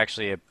mule is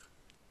actually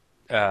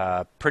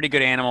a pretty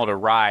good animal to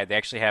ride. They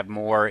actually have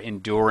more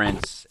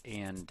endurance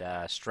and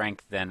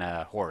strength than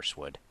a horse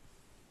would.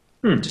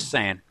 Just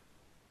saying.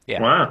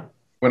 Yeah. Wow.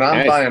 When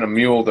I'm buying a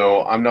mule,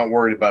 though, I'm not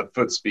worried about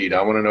foot speed.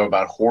 I want to know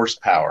about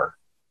horsepower.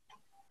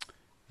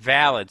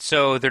 Valid.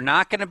 So they're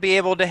not going to be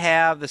able to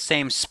have the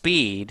same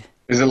speed.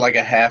 Is it like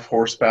a half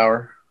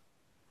horsepower?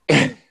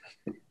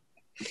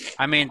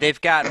 I mean, they've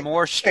got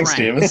more strength.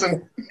 Thanks,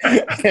 Jameson.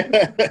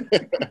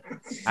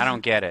 I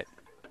don't get it.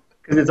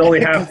 Because it's only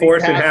half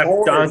horse and half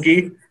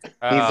donkey.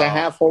 He's a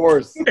half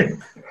horse.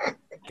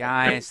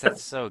 Guys,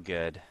 that's so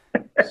good.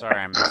 Sorry,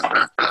 I missed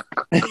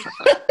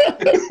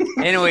it.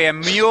 Anyway, a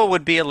mule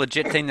would be a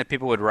legit thing that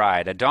people would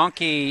ride. A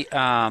donkey,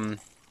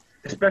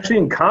 Especially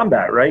in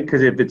combat, right?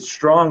 Because if it's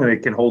strong and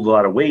it can hold a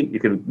lot of weight, you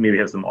could maybe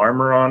have some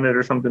armor on it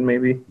or something,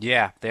 maybe.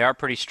 Yeah, they are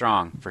pretty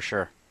strong, for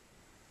sure.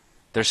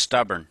 They're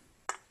stubborn.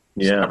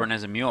 Yeah. Stubborn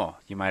as a mule,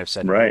 you might have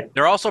said. Right.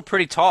 They're also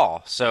pretty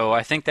tall, so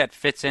I think that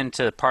fits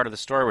into part of the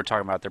story we're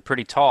talking about. They're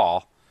pretty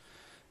tall,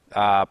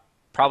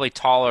 probably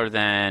taller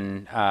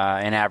than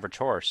an average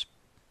horse,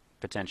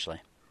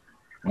 potentially.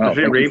 Well,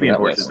 The Arabian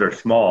horses are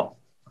small,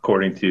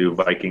 according to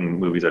Viking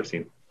movies I've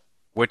seen.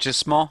 Which is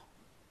small?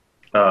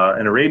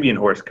 An Arabian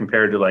horse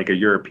compared to like a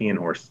European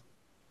horse.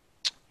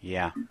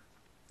 Yeah.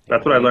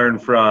 That's what I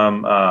learned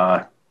from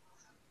that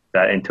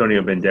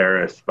Antonio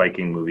Banderas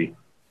Viking movie.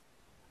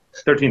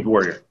 13th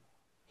Warrior.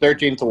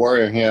 13th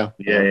Warrior, yeah.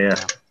 Yeah.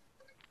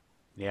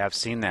 Yeah, I've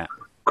seen that.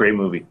 Great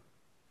movie.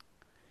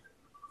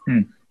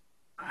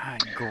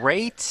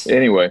 Great.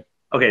 Anyway,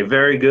 Okay,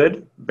 very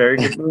good. Very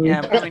good movie.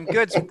 Yeah, I mean,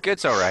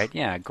 good's all right.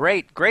 Yeah,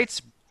 great's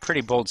a pretty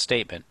bold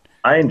statement.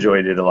 I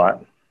enjoyed it a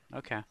lot.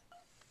 Okay.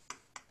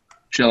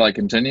 shall I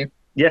continue?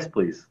 Yes,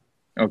 please.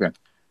 Okay.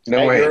 No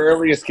At way. your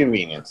earliest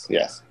convenience,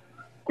 yes.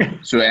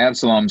 So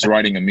Absalom's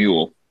riding a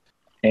mule,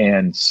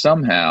 and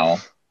somehow,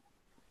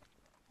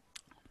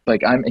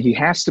 he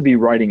has to be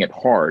riding it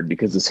hard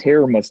because his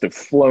hair must have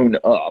flown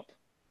up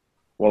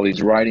while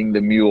he's riding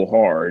the mule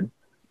hard,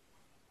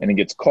 and it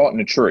gets caught in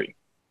a tree.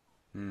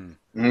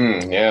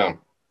 Yeah.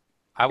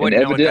 I And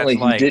wouldn't know what evidently,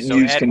 that's like. he didn't So,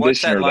 use Ed,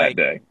 what's conditioner like?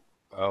 that day.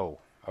 Oh,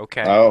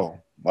 okay. Oh,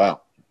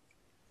 wow.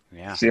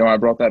 Yeah. See how I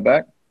brought that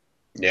back?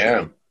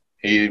 Yeah.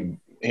 He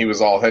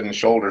was all head and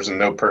shoulders and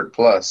no Perk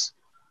Plus.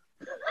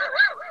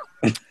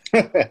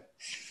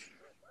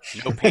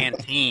 No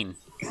Pantene.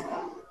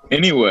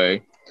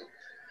 Anyway,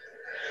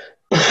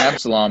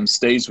 Absalom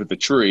stays with the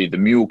tree. The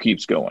mule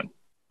keeps going.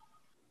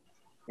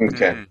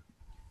 Okay.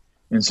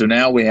 And so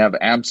now we have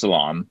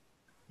Absalom,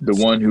 the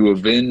one who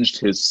avenged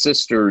his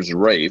sister's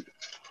rape,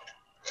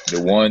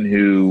 the one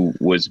who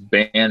was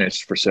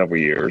banished for several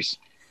years,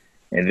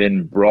 and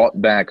then brought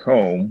back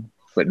home,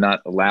 but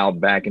not allowed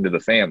back into the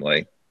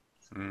family.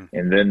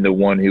 And then the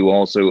one who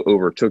also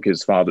overtook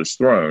his father's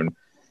throne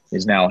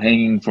is now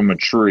hanging from a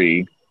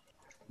tree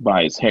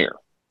by his hair.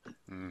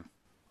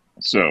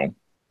 So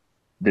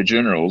the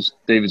generals,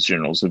 David's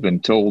generals, they've been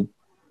told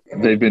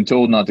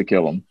not to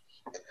kill him.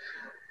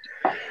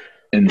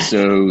 And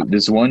so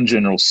this one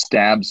general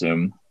stabs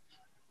him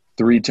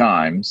 3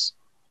 times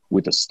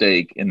with a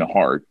stake in the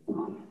heart.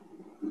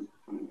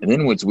 And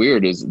then what's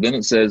weird is then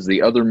it says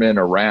the other men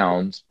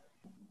around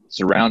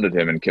surrounded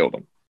him and killed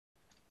him.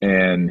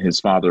 And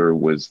his father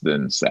was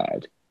then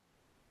sad.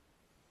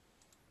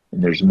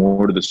 And there's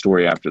more to the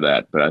story after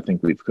that, but I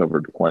think we've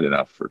covered quite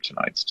enough for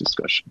tonight's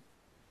discussion.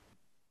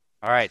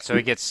 All right, so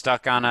he gets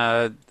stuck on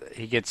a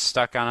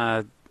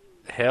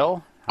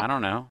hill. I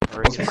don't know.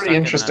 Or he It's gets pretty stuck in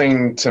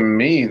interesting to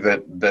me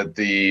that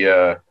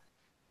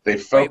they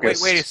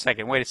focus. Wait a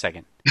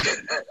second.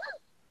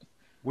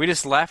 We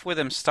just left with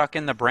him stuck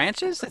in the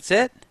branches? That's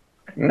it?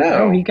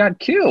 No, he got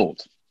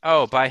killed.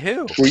 Oh, by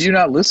who? Were you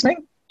not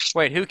listening?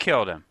 Wait, who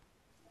killed him?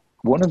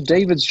 One of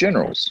David's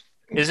generals.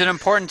 Is it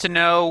important to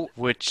know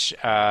which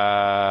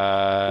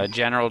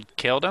general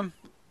killed him?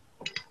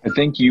 I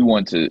think you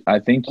want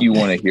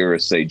to hear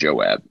us say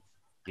Joab.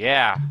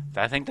 Yeah,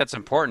 I think that's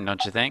important,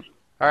 don't you think?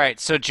 All right,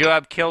 so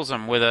Joab kills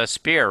him with a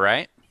spear,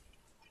 right?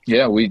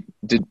 Yeah, we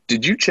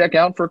did you check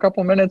out for a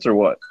couple minutes or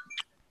what?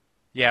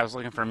 Yeah, I was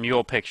looking for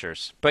mule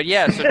pictures. But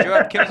yeah, so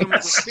Joab kills him with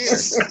a spear.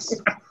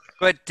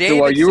 But David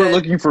So while you were said-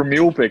 looking for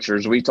mule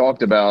pictures, we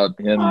talked about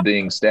him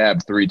being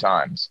stabbed 3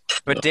 times.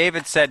 But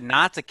David said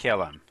not to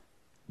kill him.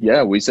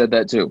 Yeah, we said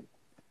that too.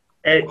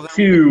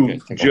 To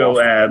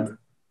Joab.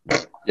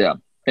 Yeah.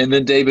 And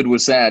then David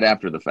was sad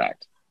after the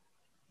fact.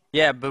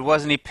 Yeah, but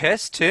wasn't he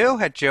pissed too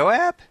at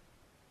Joab?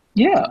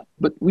 Yeah,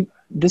 but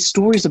this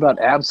story's about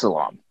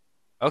Absalom.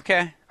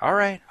 Okay, all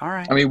right.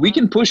 I mean, we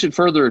can push it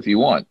further if you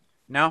want.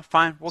 No,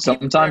 fine. We'll keep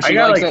it Sometimes there. I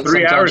got likes like that, 3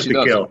 sometimes hours she to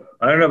doesn't. kill.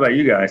 I don't know about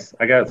you guys.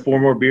 I got 4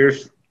 more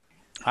beers.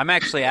 I'm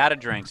actually out of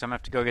drinks. I'm going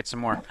to have to go get some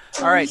more.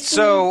 All right,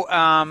 so,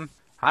 I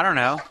don't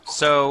know.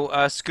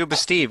 So, Scuba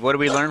Steve, what do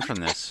we learn from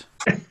this?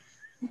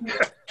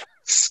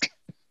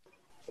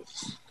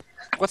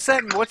 What's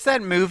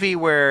that movie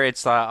where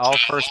it's all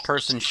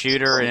first-person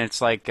shooter and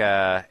it's like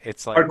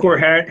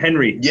Hardcore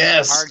Henry.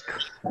 Yes.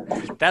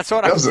 That's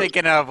what I was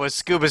thinking of was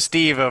Scuba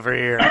Steve over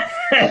here.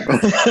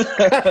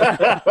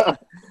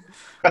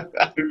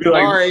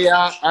 Sorry,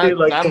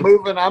 I'm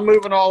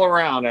moving all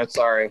around. I'm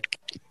sorry.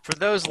 For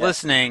those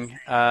listening,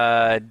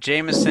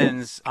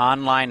 Jameson's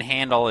online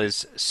handle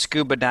is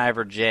Scuba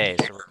Diver J,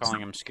 so we're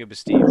calling him Scuba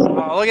Steve.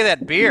 Oh, look at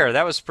that beer.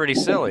 That was pretty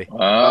silly.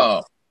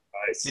 Oh.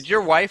 Did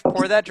your wife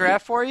pour that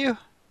draft for you?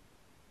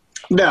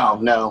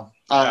 No.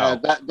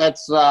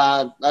 That's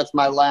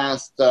my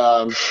last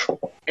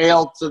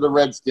ale to the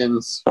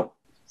Redskins.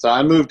 So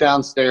I moved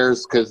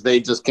downstairs because they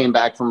just came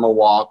back from a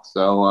walk.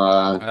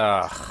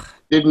 So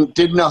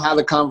didn't know how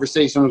the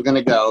conversation was going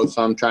to go.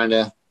 So I'm trying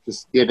to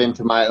just get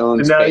into my own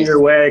And now space. you're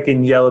away, I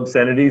can yell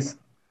obscenities.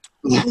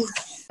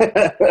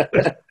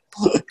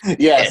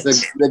 Yes,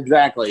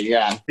 exactly.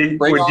 Yeah. Did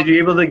Bring on- you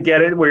able to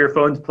get it where your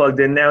phone's plugged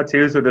in now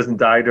too, so it doesn't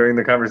die during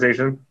the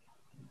conversation?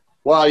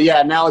 Well,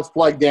 yeah. Now it's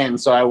plugged in,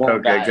 so I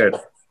won't. Okay, die. good.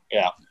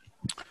 Yeah.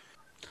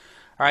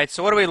 All right,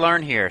 so what do we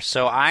learn here?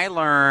 So I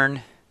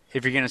learn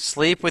if you're going to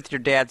sleep with your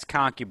dad's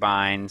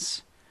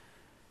concubines,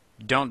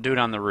 don't do it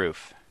on the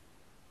roof.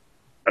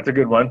 That's a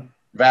good one.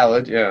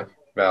 Valid, yeah,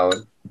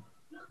 valid.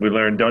 We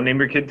learned don't name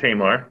your kid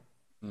Tamar.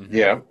 Mm-hmm.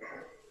 Yeah.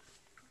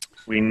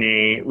 We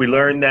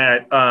learned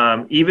that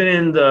even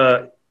in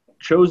the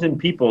chosen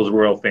people's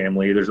royal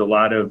family, there's a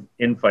lot of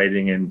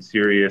infighting and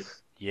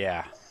serious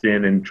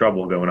sin and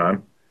trouble going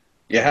on.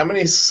 Yeah, how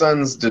many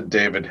sons did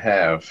David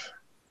have?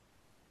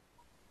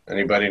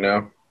 Anybody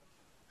know?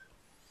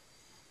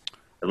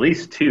 At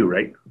least 2,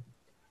 right?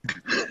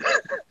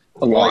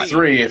 Well,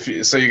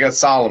 3. So you got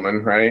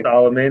Solomon, right?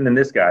 Solomon and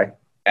this guy.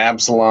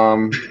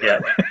 Absalom. Yeah.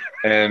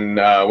 And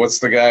what's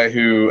the guy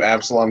who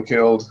Absalom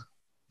killed?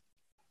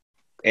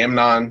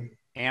 Amnon.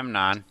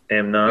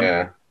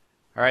 Yeah.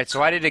 All right,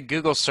 so I did a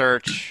Google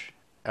search.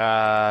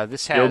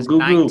 This has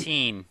Google.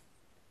 19.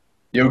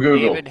 Yo,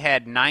 Google. David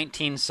had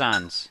 19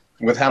 sons.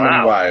 With how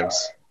many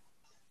wives?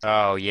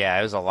 Oh, yeah,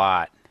 it was a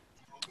lot.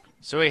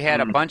 So he had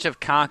a bunch of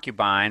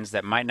concubines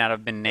that might not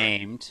have been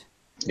named.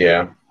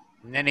 Yeah.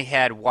 And then he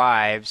had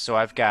wives. So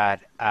I've got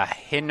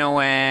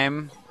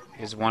Ahinoam,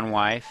 his one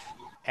wife,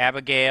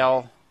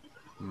 Abigail,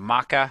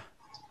 Maacah,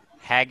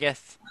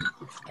 Haggith,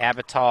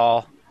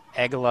 Abital,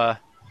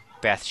 Eglah,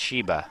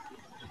 Bathsheba.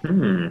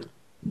 And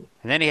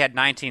then he had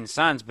 19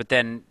 sons, but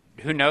then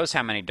who knows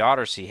how many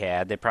daughters he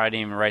had. They probably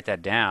didn't even write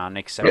that down,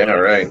 except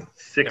for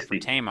 60.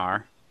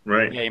 Tamar.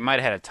 Right. Yeah, he might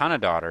have had a ton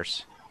of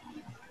daughters.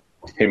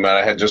 He might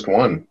have had just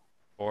one.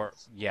 Or,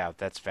 yeah,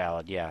 that's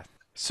valid, yeah.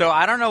 So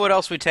I don't know what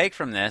else we take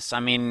from this. I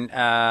mean,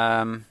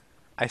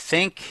 I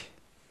think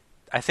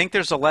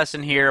there's a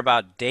lesson here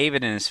about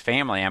David and his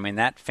family. I mean,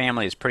 that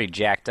family is pretty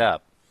jacked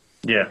up.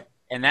 Yeah.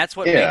 And that's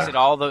what makes it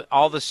all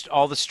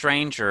the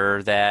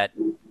stranger that,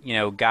 you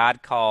know,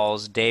 God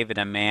calls David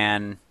a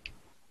man,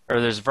 or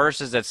there's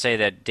verses that say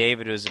that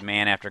David was a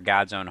man after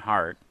God's own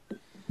heart.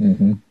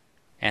 Mm-hmm.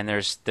 And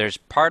there's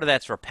part of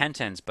that's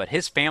repentance, but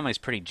his family's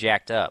pretty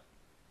jacked up.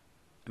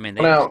 I mean,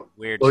 they Well, do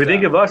weird Well, we stuff.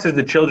 think of us as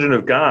the children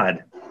of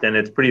God, then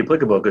it's pretty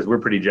applicable because we're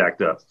pretty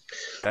jacked up.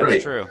 That's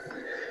Right. true.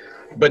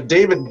 But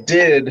David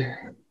did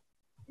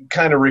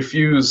kind of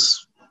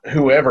refuse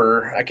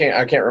whoever. I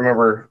can't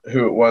remember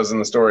who it was in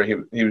the story.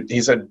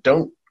 He said,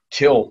 "Don't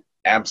kill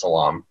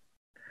Absalom.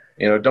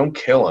 You know, don't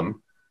kill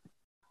him."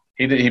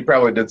 He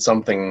probably did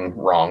something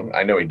wrong.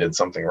 I know he did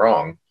something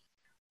wrong,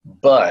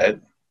 but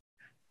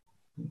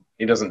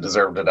he doesn't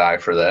deserve to die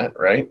for that,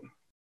 right?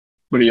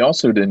 But he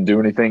also didn't do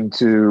anything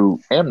to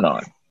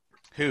Amnon,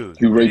 Who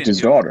raped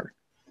his daughter.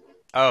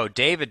 Oh,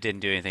 David didn't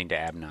do anything to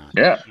Amnon.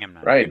 Yeah.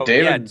 Amnon. Right, Oh,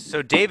 David- Yeah,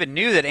 so David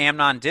knew that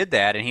Amnon did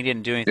that, and he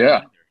didn't do anything. Yeah.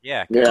 Either.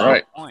 Yeah. Yeah. Good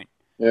Right. point.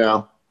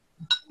 Yeah.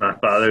 Not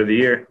Father of the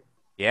Year.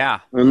 Yeah.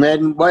 And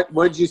then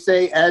what'd you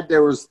say, Ed?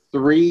 There was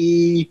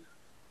 3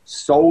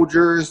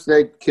 soldiers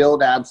that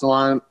killed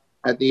Absalom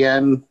at the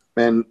end.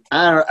 And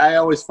I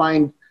always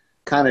find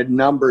kind of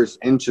numbers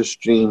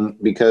interesting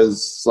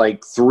because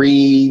like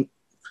 3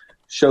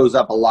 shows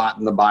up a lot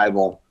in the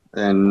Bible.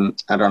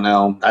 And I don't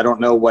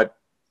know what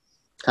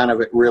kind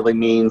of it really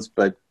means,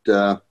 but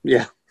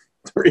yeah,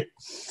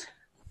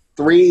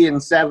 3 and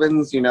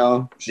 7s, you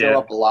know, show Yeah.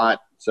 up a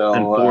lot. So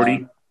And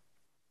 40.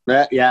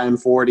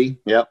 and 40.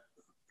 Yep.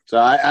 So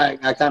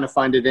I kind of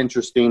find it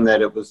interesting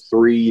that it was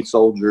 3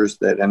 soldiers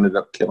that ended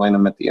up killing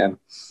him at the end.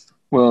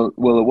 Well, it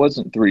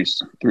wasn't three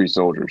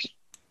soldiers.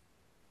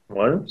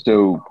 What?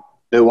 So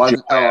It was.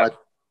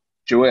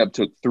 Joab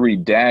took 3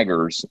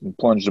 daggers and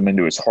plunged them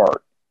into his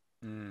heart.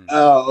 Mm.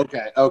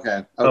 Okay. Oh,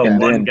 And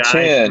one then guy,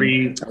 10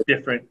 3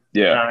 different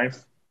Yeah.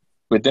 knives.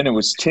 But then it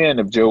was 10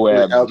 of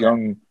Joab's Okay.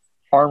 young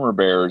armor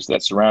bearers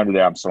that surrounded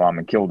Absalom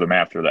and killed him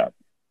after that.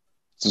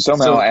 So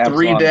somehow So Absalom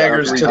 3 got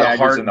daggers 3 to the daggers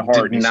heart in the heart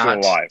and did he's still not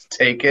alive.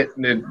 take it.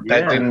 That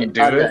Yeah. didn't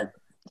do Okay. it.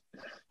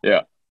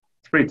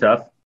 It's pretty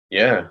tough.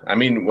 Yeah, I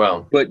mean,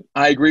 well, But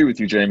I agree with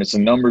you, James. The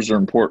numbers are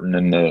important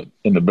in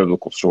the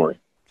biblical story.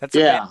 That's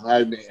Yeah.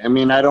 I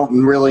mean, I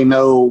don't really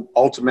know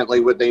ultimately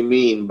what they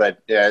mean, but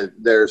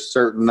there's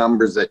certain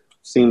numbers that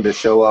seem to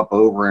show up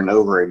over and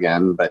over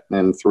again, but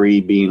then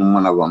 3 being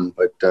one of them.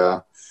 But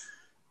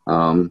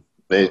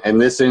in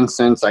this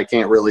instance, I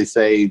can't really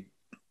say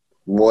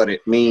what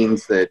it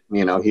means that,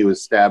 you know, he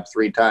was stabbed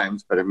 3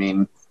 times. But I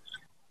mean,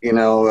 you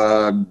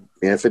know,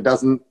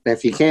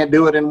 if you can't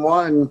do it in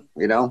 1,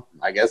 you know,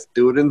 I guess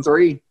do it in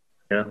 3.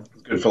 Yeah.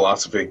 good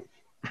philosophy.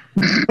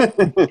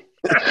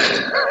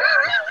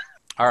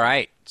 All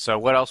right. So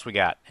what else we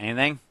got?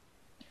 Anything?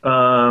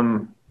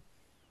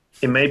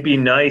 It might be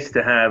nice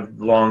to have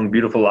long,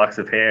 beautiful locks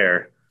of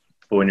hair,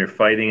 but when you're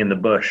fighting in the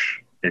bush,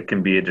 it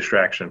can be a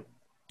distraction.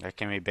 That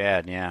can be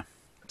bad, yeah.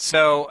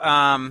 So,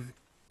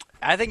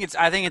 I think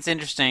it's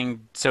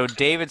interesting. So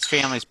David's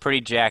family's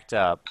pretty jacked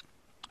up.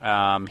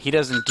 He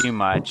doesn't do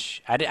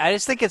much. I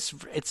just think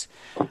it's.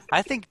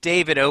 I think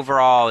David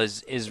overall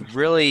is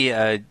really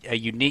a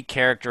unique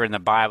character in the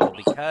Bible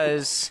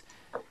because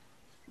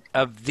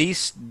of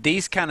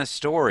these kind of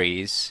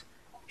stories,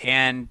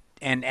 and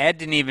Ed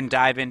didn't even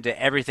dive into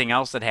everything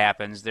else that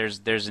happens.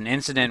 There's an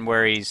incident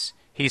where he's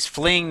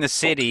fleeing the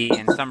city,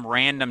 and some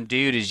random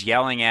dude is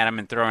yelling at him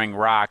and throwing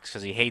rocks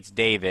because he hates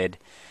David.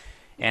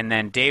 And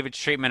then David's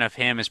treatment of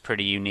him is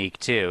pretty unique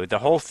too. The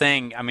whole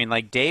thing, I mean,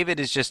 like,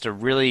 David is just a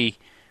really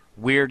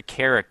weird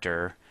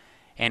character,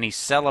 and he's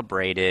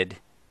celebrated,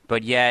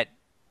 but yet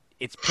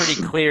it's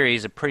pretty clear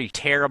he's a pretty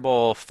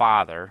terrible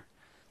father.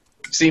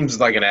 Seems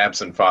like an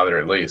absent father,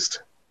 at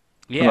least.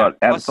 Yeah,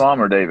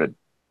 Absalom or David?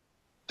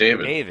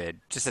 David.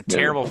 Just a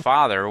terrible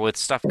father with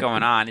stuff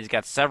going on. He's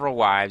got several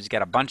wives. He's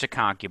got a bunch of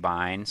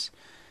concubines,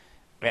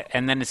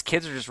 and then his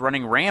kids are just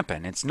running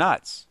rampant. It's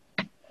nuts.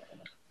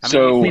 I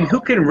mean,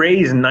 who can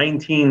raise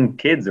 19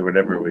 kids or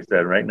whatever we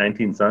said, right?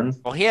 19 sons?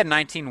 Well, he had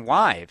 19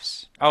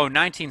 wives. Oh,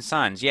 19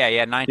 sons. Yeah, he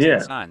had 19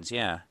 sons,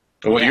 yeah.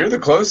 Well, you're the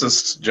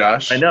closest,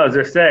 Josh. I know, as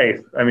I say.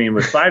 I mean,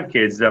 with 5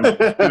 kids, I'm doing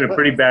a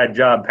pretty bad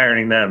job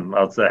parenting them,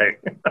 I'll say.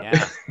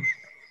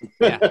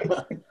 Yeah.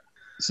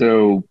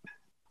 So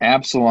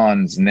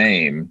Absalom's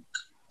name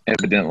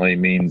evidently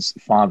means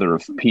father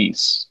of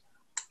peace.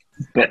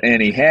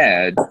 And he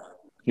had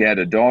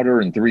a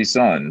daughter and 3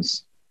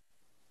 sons,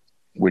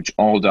 which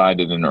all died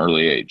at an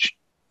early age.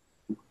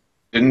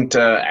 Didn't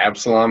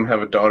Absalom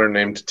have a daughter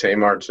named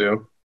Tamar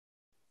too?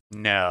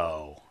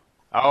 No.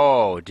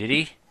 Oh, did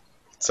he?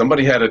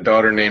 Somebody had a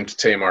daughter named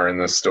Tamar in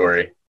this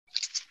story.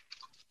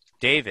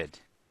 David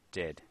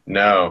did.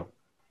 No.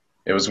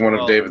 It was one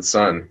of David's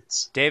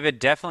sons. David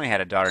definitely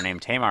had a daughter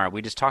named Tamar.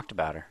 We just talked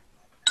about her.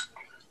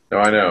 No,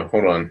 I know.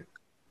 Hold on.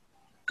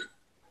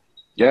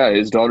 Yeah,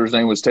 his daughter's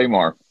name was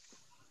Tamar.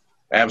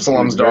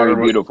 Absalom's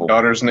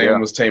daughter's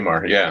name was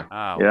Tamar, yeah.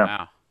 Oh, yeah.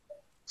 Wow.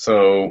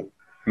 So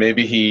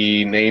maybe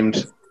he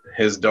named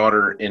his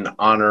daughter in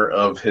honor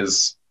of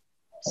his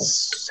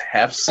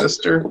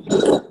half-sister?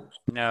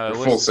 No, it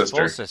was his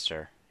full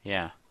sister.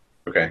 Yeah.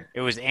 Okay. It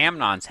was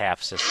Amnon's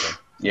half-sister.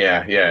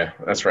 Yeah,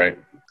 that's right.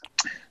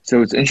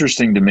 So it's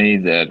interesting to me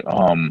that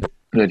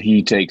that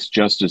he takes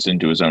justice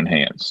into his own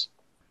hands,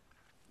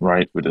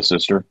 right, with his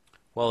sister.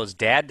 Well, his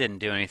dad didn't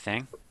do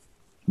anything.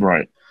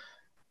 Right.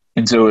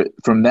 And so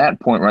from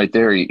that point right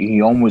there,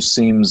 he almost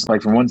seems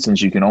like, from one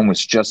sense, you can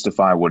almost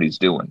justify what he's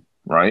doing,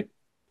 right?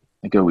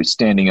 Like, oh, he's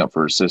standing up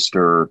for his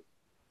sister,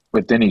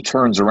 but then he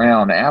turns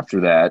around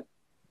after that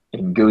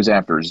and goes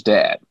after his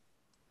dad.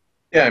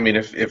 Yeah, I mean,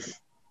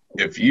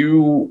 if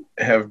you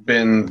have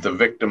been the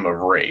victim of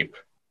rape,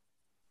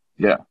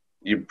 yeah,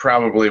 you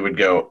probably would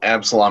go,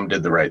 Absalom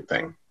did the right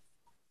thing.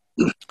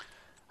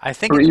 I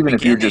think, or even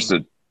if you're just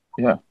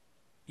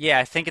Yeah,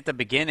 I think at the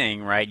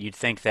beginning, right, you'd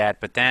think that,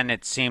 but then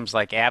it seems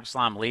like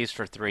Absalom leaves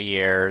for 3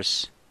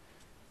 years,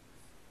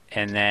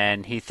 and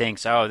then he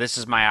thinks, oh, this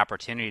is my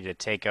opportunity to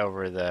take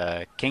over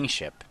the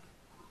kingship.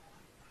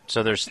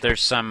 So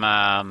there's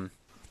some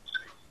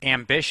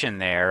ambition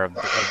there of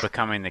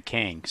becoming the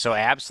king. So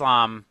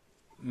Absalom,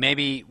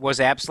 was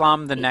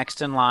Absalom the next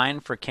in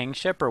line for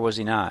kingship, or was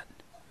he not?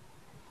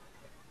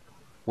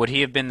 Would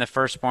he have been the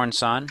firstborn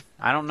son?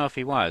 I don't know if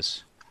he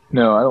was.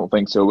 No, I don't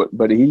think so.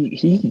 But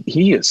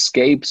he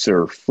escapes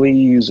or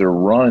flees or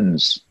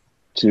runs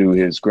to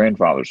his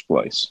grandfather's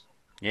place.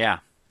 Yeah.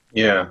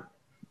 Yeah.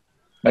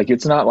 Like,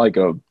 it's not like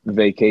a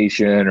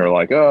vacation or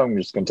like, oh, I'm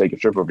just going to take a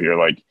trip over here.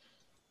 Like,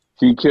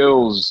 he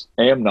kills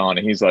Amnon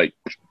and he's like,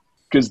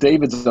 because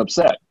David's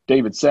upset.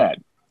 David's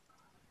sad.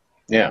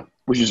 Yeah.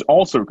 Which is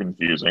also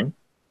confusing,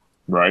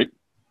 right?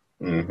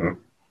 Mm-hmm.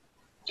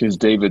 Because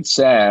David's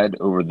sad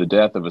over the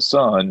death of a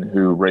son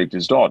who raped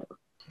his daughter.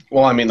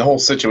 Well, I mean, the whole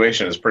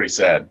situation is pretty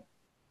sad.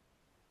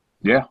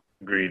 Yeah.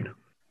 Agreed.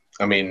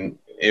 I mean,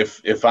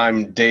 if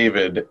I'm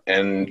David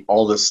and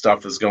all this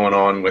stuff is going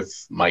on with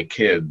my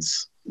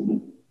kids,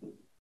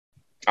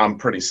 I'm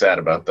pretty sad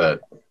about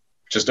that.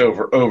 Just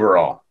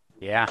overall.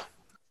 Yeah.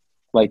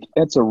 Like,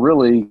 it's a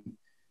really,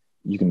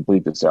 you can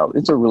bleep this out,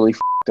 it's a really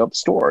f***ed up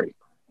story.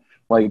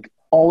 Like,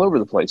 all over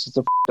the place, it's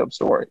a f***ed up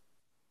story.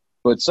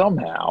 But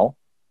somehow,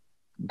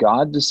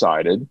 God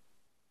decided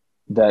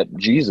that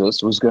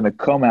Jesus was going to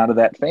come out of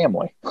that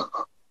family.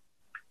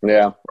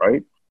 Yeah.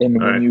 Right?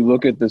 And when you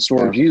look at the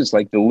story of Jesus,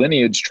 like, the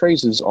lineage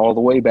traces all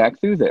the way back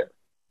through there,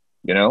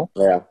 you know?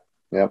 Yeah.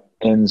 Yep.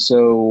 And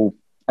so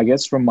I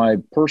guess from my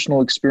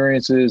personal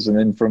experiences and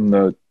then from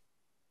the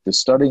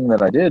studying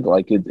that I did,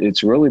 like,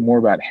 it's really more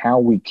about how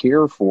we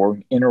care for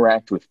and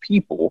interact with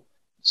people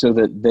so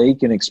that they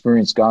can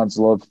experience God's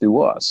love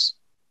through us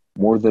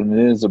more than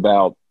it is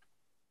about,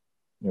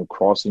 you know,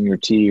 crossing your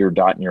T or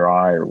dotting your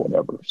I or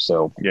whatever.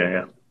 So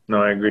yeah.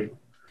 No, I agree.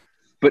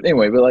 But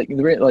anyway,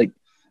 like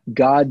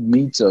God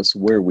meets us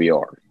where we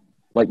are.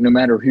 Like, no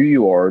matter who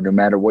you are, no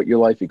matter what your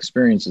life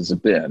experiences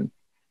have been,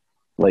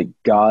 like,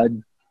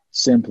 God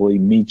simply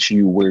meets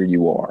you where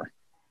you are.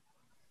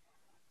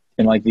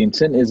 And like, the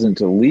intent isn't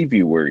to leave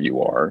you where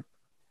you are,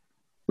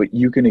 but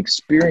you can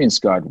experience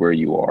God where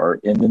you are,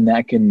 and then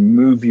that can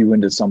move you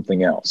into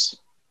something else,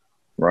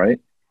 right?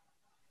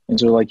 And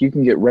so, like, you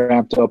can get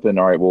wrapped up in,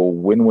 all right, well,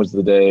 when was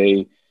the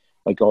day,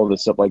 like all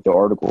this stuff, like the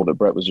article that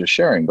Brett was just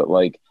sharing. But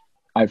like,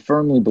 I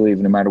firmly believe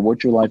no matter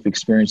what your life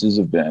experiences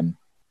have been,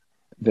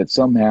 that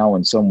somehow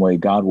in some way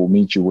God will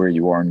meet you where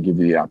you are and give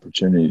you the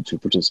opportunity to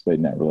participate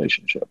in that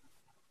relationship.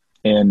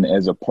 And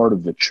as a part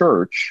of the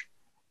church,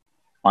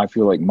 I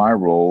feel like my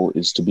role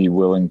is to be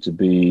willing to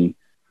be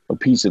a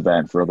piece of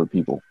that for other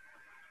people,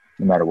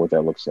 no matter what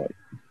that looks like.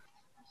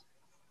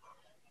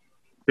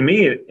 To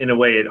me, in a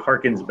way, it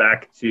harkens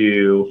back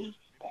to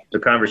the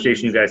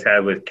conversation you guys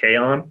had with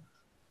Kaon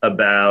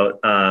about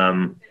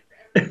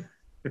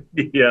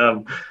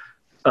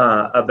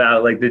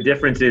about like the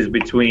differences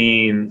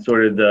between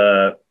sort of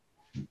the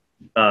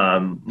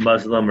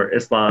Muslim or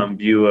Islam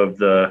view of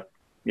the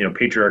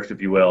patriarchs,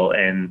 if you will,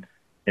 and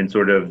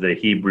sort of the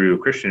Hebrew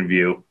Christian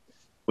view,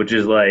 which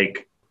is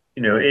like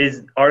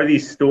are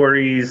these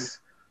stories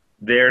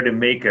there to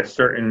make a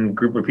certain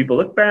group of people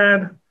look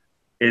bad?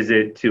 Is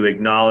it to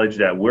acknowledge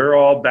that we're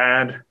all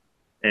bad,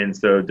 and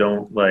so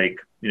don't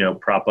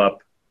prop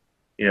up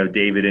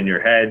David in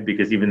your head,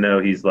 because even though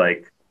he's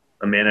like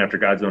a man after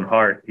God's own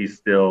heart, he's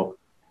still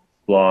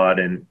flawed,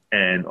 and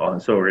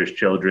so are his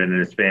children and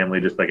his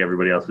family, just like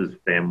everybody else's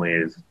family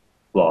is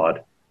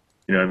flawed.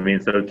 You know what I mean?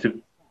 So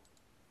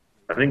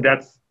I think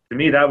to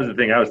me, that was the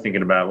thing I was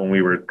thinking about when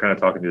we were kind of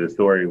talking through the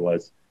story,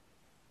 was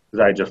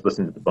because I just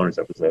listened to the bonus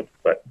episode.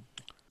 But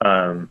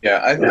I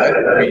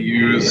think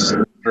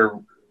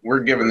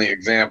we're given the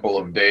example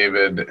of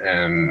David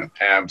and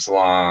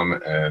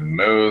Absalom and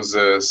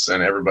Moses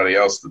and everybody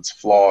else that's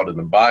flawed in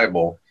the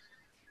Bible,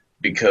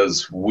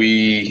 because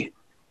we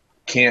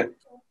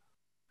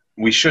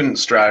shouldn't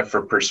strive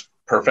for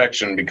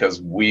perfection,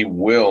 because we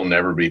will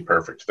never be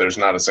perfect. There's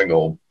not a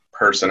single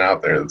person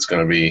out there that's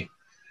going to be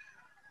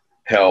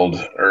held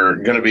or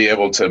going to be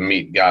able to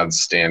meet God's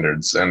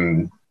standards.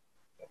 And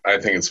I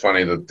think it's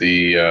funny that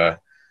the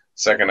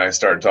second I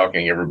start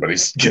talking, everybody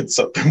gets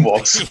up and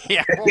walks.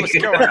 Yeah, what was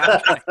going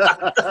on?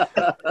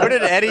 Where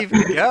did Eddie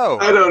go?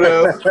 I don't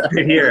know.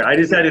 Here, I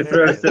just had to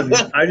throw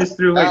I just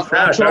threw my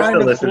trash. I'm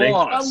still listening.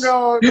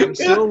 I'm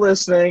still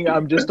listening.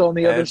 I'm just on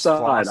the other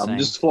side. Flossing. I'm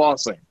just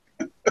flossing.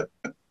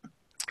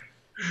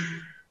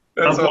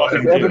 That's all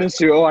I do. Evidence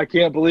to, I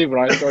can't believe it.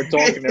 I start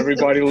talking,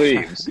 everybody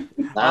leaves.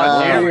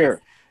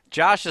 Here.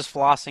 Josh is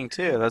flossing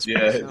too. That's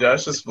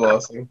Josh is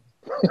flossing.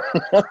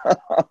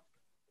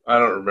 I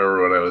don't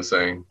remember what I was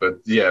saying, but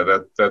yeah,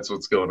 that's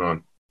what's going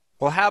on.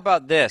 Well, how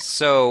about this?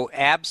 So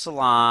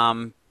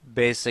Absalom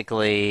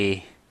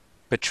basically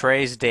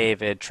betrays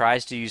David,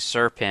 tries to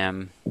usurp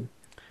him.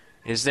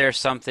 Is there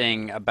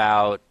something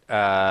about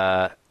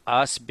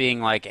us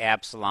being like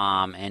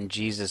Absalom and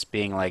Jesus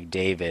being like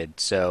David?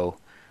 So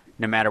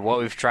no matter what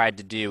we've tried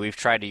to do, we've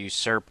tried to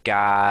usurp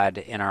God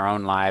in our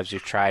own lives.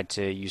 We've tried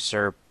to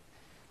usurp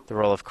the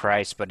role of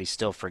Christ, but he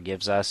still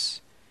forgives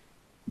us.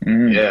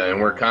 Yeah,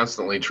 and we're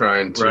constantly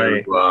trying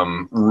to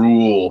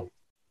rule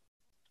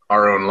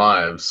our own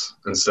lives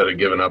instead of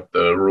giving up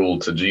the rule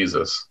to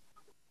Jesus.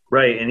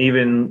 Right,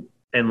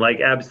 and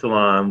like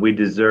Absalom, we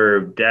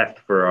deserve death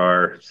for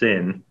our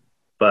sin,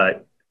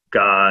 but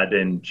God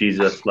and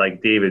Jesus,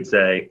 like David,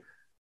 say,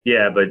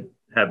 yeah, but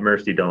have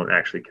mercy, don't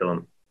actually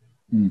kill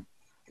him.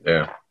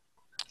 Yeah,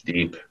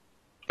 deep.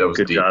 That was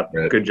good deep, job.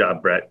 Brett. Good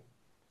job, Brett.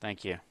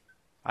 Thank you.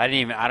 I don't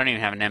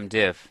even have an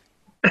MDiv.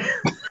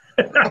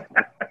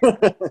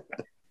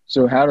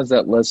 So how does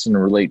that lesson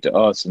relate to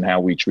us and how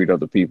we treat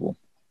other people?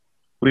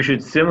 We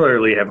should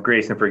similarly have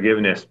grace and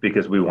forgiveness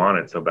because we want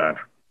it so bad,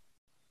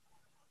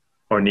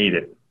 or need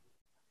it.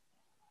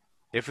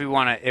 If we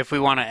want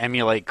to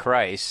emulate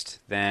Christ,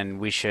 then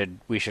we should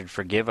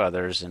forgive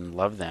others and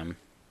love them,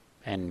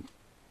 and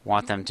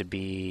want them to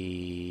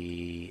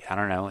be, I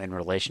don't know, in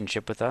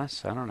relationship with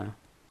us. I don't know.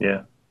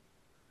 Yeah.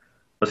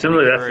 Well,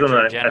 similarly, that's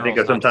something I think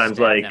of sometimes.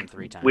 Like,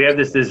 we have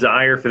this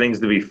desire for things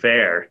to be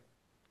fair,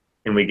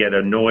 and we get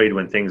annoyed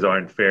when things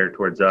aren't fair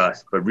towards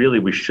us. But really,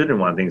 we shouldn't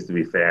want things to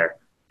be fair,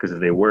 because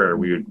if they were,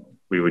 we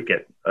would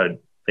get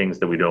things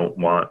that we don't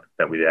want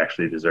that we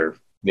actually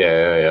deserve.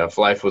 Yeah. If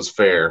life was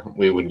fair,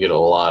 we would get a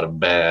lot of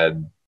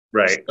bad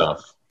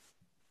stuff.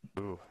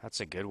 Ooh, that's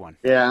a good one.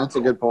 Yeah, that's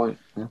a good point.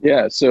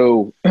 Yeah.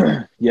 So,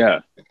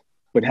 yeah.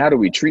 But how do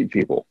we treat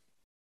people?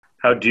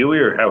 How do we,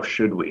 or how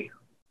should we?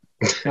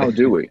 How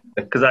do we?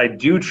 Because I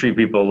do treat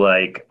people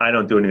like I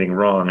don't do anything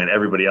wrong and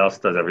everybody else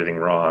does everything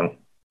wrong.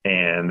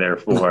 And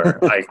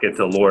therefore, I get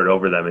to lord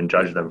over them and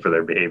judge them for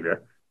their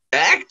behavior.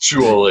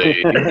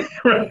 Actually.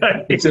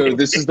 Right. So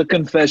this is the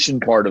confession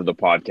part of the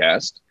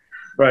podcast.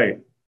 Right.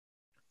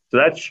 So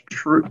that's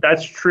true.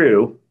 That's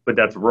true, but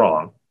that's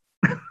wrong.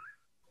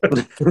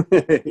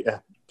 Yeah.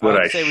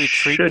 What I say we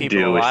treat should people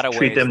do a lot is of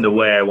treat ways them the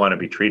way I want to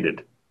be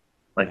treated,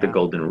 like the Yeah.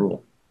 golden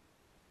rule.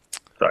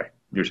 Sorry,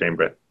 you're saying,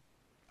 Brett.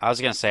 I was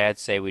gonna say I'd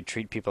say we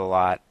treat people a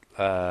lot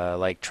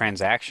like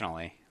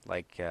transactionally.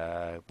 Like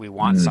we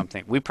want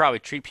something. We probably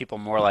treat people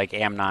more like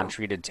Amnon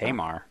treated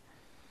Tamar.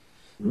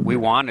 We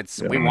want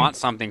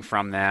something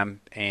from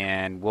them,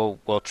 and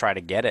we'll try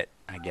to get it,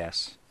 I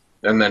guess.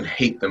 And then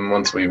hate them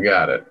once we've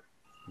got it.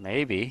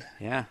 Maybe,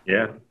 yeah.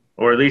 Yeah,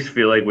 or at least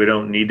feel like we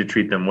don't need to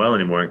treat them well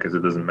anymore because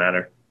it doesn't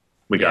matter.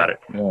 We got it.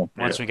 Yeah.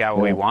 Once we got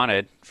what we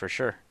wanted, for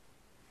sure.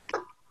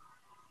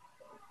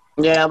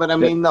 Yeah, but I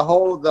mean the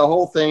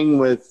whole thing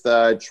with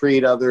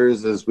treat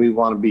others as we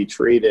want to be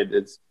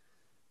treated.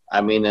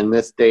 I mean, in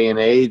this day and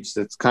age,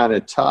 it's kind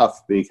of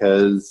tough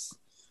because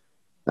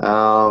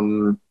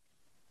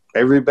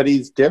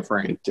everybody's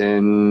different,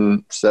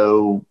 and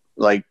so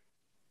like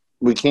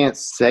we can't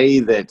say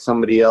that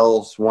somebody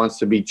else wants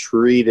to be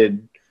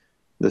treated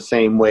the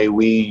same way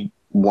we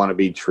want to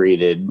be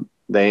treated.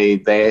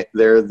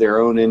 They're their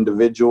own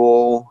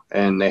individual,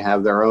 and they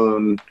have their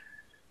own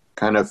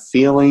kind of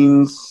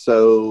feelings.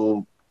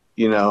 So,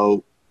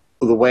 the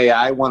way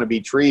I want to be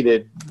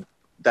treated,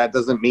 that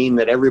doesn't mean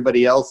that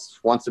everybody else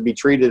wants to be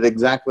treated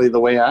exactly the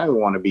way I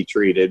want to be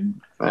treated.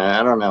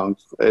 I don't know.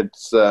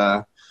 It's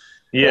Well,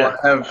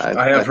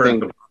 I have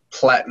heard the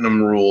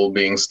platinum rule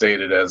being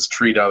stated as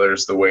treat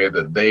others the way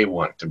that they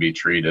want to be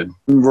treated.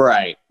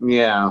 Right.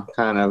 Yeah.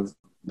 Kind of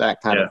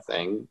that kind of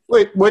thing,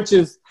 which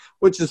is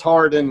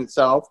hard in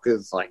itself,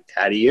 because like,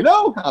 how do you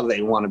know how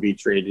they want to be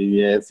treated?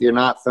 If you're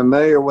not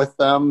familiar with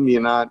them,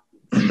 you're not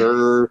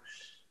sure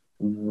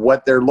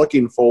what they're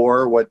looking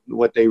for,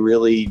 what they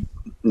really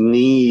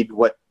need,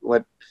 what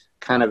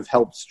kind of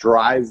helps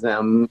drive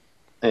them,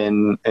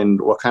 and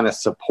what kind of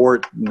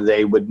support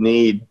they would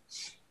need.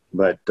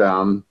 But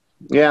I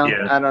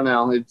don't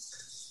know.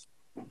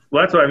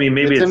 Well, that's what I mean.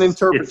 Maybe it's an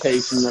interpretation.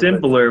 It's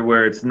simpler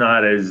where it's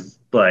not as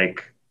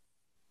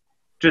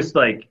just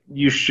like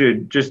you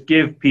should just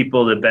give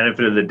people the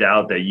benefit of the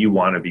doubt that you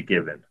want to be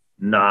given,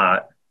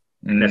 not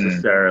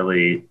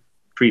necessarily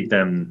treat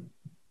them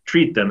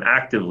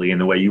actively in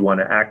the way you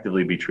want to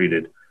actively be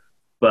treated,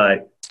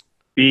 but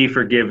be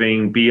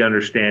forgiving, be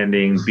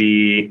understanding,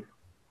 give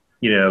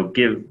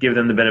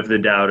them the benefit of the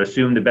doubt,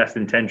 assume the best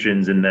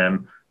intentions in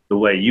them the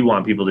way you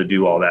want people to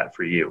do all that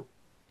for you.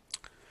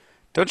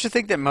 Don't you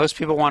think that most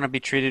people want to be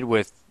treated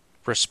with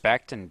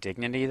respect and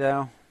dignity,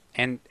 though?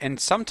 And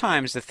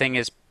sometimes the thing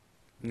is,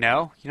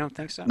 no, you don't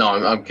think so? No,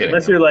 I'm kidding.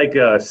 Unless you're like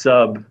a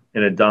sub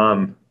in a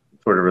dom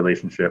sort of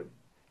relationship.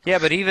 Yeah,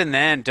 but even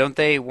then, don't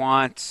they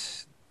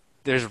want...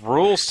 There's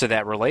rules to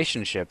that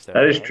relationship, though.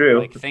 That is true.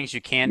 Like things you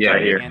can do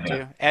and can't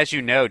do. As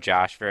you know,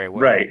 Josh, very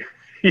well. Right.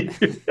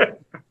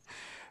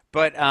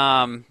 But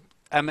I'm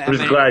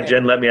just glad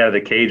Jen let me out of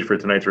the cage for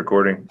tonight's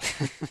recording.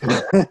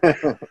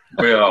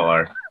 We all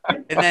are.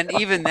 And then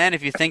even then,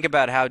 if you think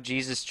about how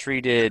Jesus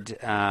treated...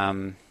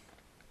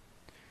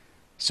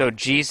 So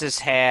Jesus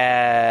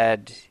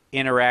had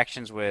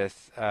interactions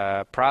with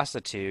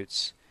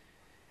prostitutes,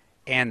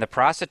 and the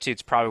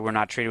prostitutes probably were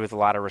not treated with a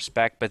lot of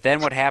respect. But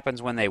then what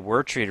happens when they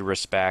were treated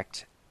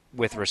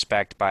with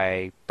respect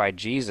by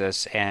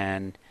Jesus,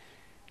 and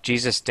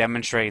Jesus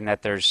demonstrating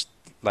that there's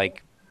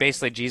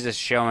basically Jesus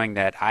showing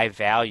that I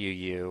value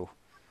you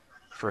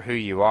for who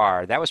you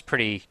are. That was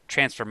pretty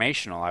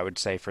transformational, I would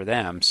say, for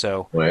them.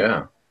 So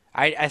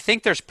I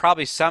think there's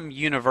probably some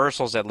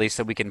universals at least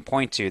that we can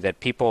point to that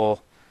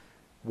people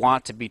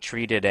want to be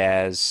treated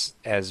as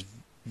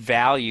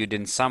valued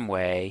in some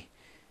way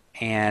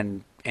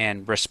and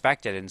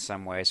respected in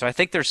some way. So I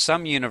think there's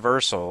some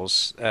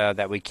universals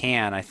that we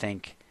can, I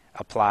think,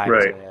 apply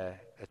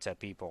to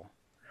people.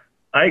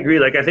 I agree.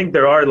 I think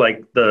there are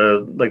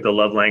the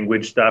love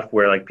language stuff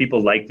where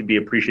people like to be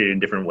appreciated in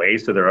different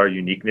ways. So there are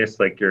uniqueness,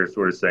 like you're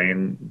sort of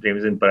saying,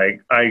 Jameson. But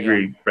I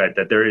agree, Brett,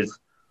 that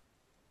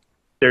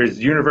there's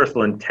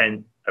universal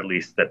intent, at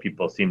least, that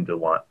people seem to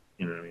want.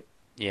 You know what I mean?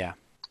 Yeah.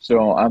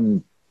 So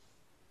I'm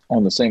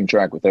on the same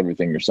track with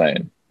everything you're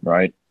saying,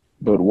 right?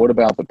 But what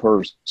about the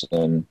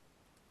person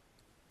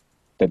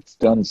that's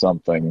done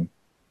something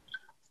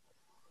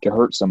to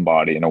hurt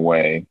somebody in a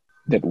way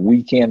that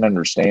we can't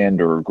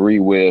understand or agree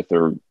with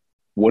or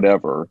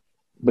whatever,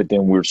 but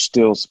then we're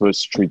still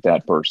supposed to treat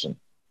that person?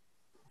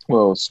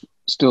 Well,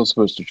 still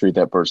supposed to treat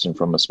that person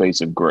from a space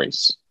of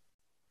grace.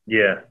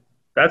 Yeah,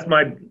 that's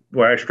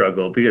where I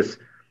struggle, because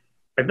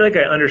I feel like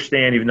I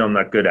understand, even though I'm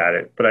not good at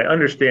it, but I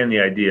understand the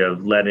idea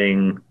of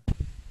letting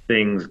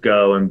things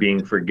go and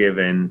being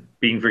forgiving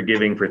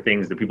for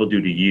things that people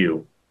do to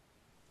you.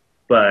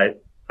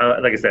 But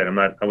like I said,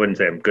 I wouldn't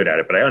say I'm good at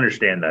it, but I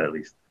understand that at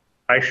least.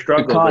 I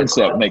struggle. The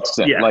concept makes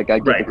sense. Yeah, I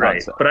get the concept.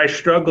 Right. But I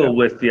struggle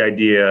with the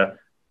idea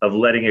of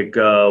letting it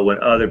go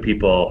when other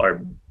people are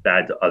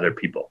bad to other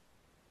people.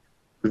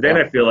 Because then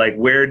I feel like,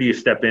 where do you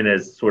step in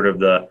as sort of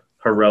the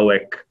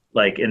heroic,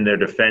 in their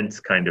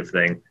defense kind of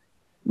thing?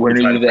 Where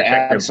do you the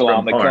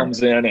Absalom that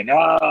comes in and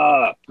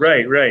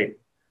Right.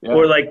 Yeah.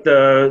 Or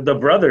the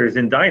brothers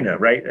in Dinah,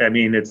 right? I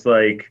mean, it's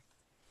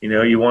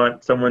you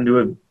want someone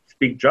to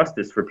speak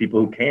justice for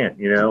people who can't,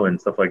 and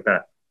stuff like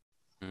that.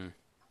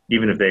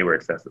 Even if they were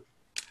excessive.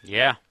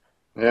 Yeah.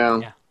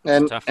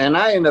 And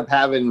I end up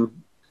having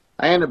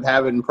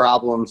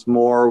problems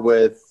more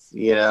with,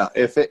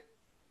 if it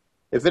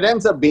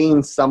ends up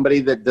being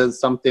somebody that does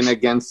something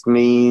against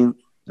me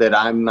that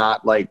I'm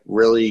not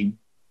really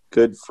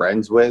good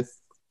friends with,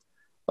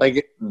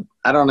 I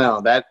don't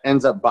know, that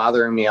ends up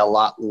bothering me a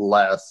lot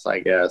less, I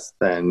guess,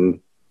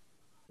 than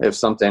if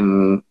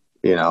something,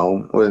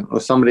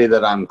 with somebody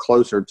that I'm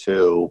closer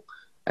to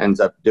ends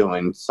up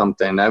doing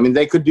something. I mean,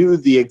 they could do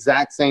the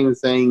exact same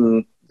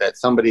thing that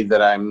somebody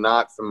that I'm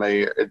not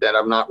familiar, that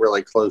I'm not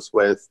really close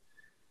with,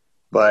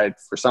 but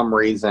for some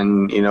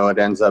reason, it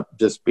ends up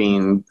just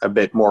being a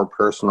bit more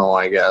personal,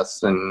 I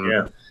guess,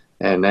 and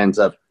ends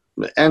up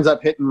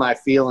hitting my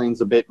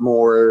feelings a bit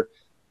more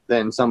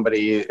than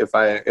somebody. If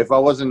I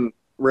wasn't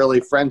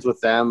really friends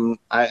with them,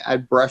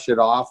 I'd brush it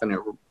off, and it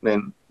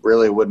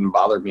really wouldn't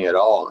bother me at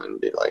all, and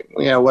be like,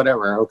 yeah,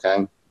 whatever,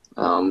 okay.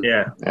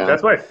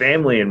 That's why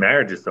family and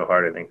marriage is so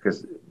hard, I think,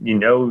 because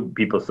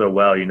people so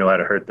well, how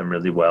to hurt them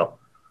really well,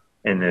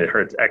 and it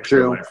hurts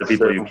extra when it's the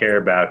people you care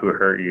about who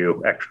hurt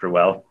you extra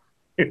well.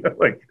 All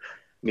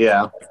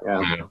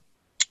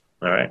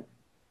right.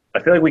 I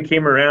feel like we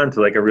came around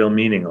to like a real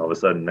meaning all of a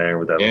sudden there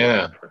with that.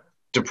 Yeah.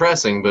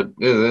 Depressing, but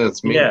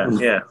it's me. Yeah.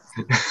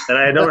 And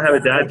I don't have a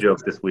dad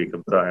joke this week.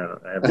 I'm sorry.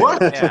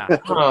 What? Yeah.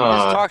 Just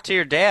talk to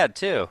your dad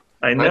too.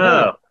 I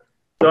know.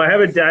 So I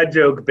have a dad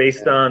joke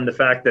based on the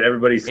fact that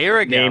everybody's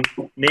name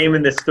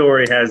in this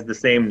story has the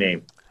same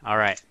name. All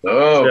right.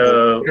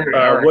 So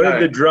what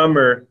did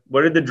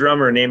the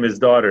drummer name his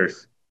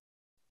daughters?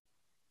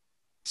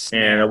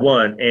 And a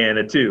 1 and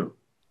a 2.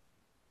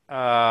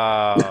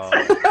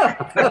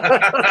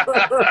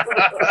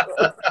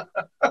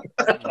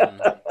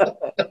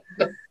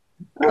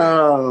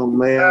 Oh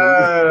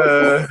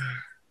man.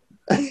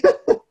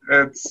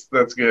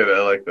 That's good.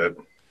 I like that.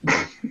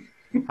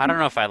 I don't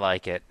know if I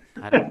like it.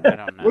 I don't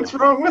know. What's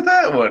wrong with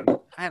that one?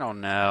 I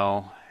don't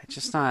know. It's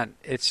just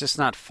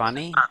not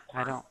funny.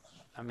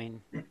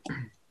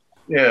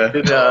 Yeah.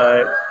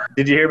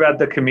 Did you hear about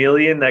the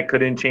chameleon that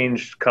couldn't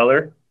change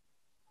color?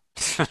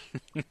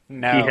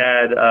 No. He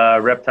had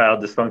reptile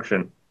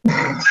dysfunction.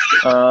 That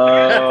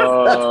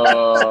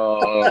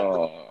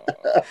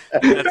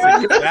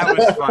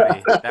was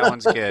funny. That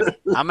one's good.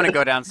 I'm going to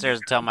go downstairs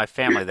and tell my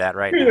family that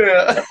right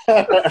now.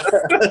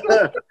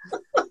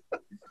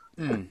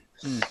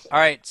 All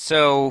right,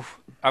 so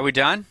are we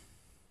done?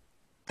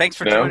 Thanks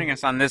for joining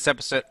us on this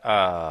episode.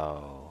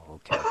 Oh,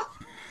 okay.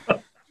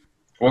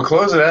 We'll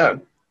close it out.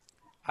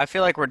 I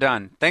feel like we're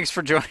done. Thanks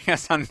for joining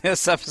us on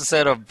this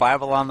episode of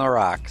Bible on the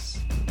Rocks.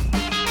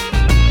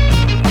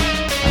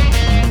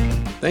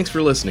 Thanks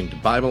for listening to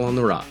Bible on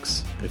the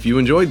Rocks. If you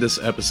enjoyed this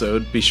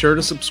episode, be sure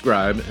to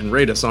subscribe and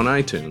rate us on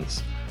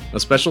iTunes. A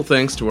special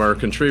thanks to our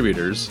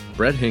contributors,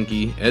 Brett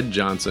Hinkey, Ed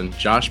Johnson,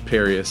 Josh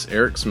Perius,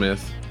 Eric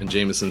Smith, and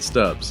Jameson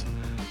Stubbs.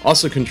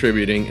 Also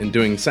contributing and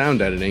doing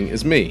sound editing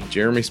is me,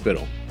 Jeremy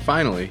Spittle.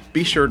 Finally,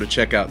 be sure to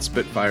check out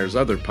Spitfire's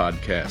other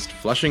podcast,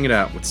 Flushing It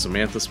Out with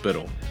Samantha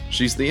Spittle.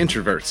 She's the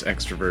introvert's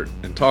extrovert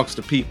and talks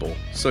to people,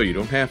 so you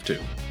don't have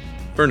to.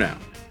 For now,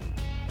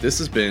 this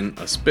has been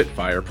a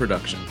Spitfire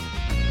production.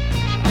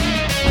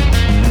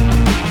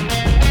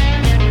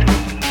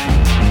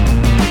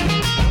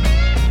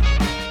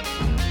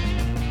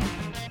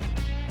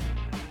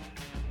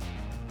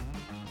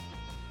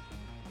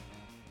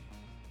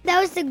 That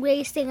was the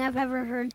greatest thing I've ever heard.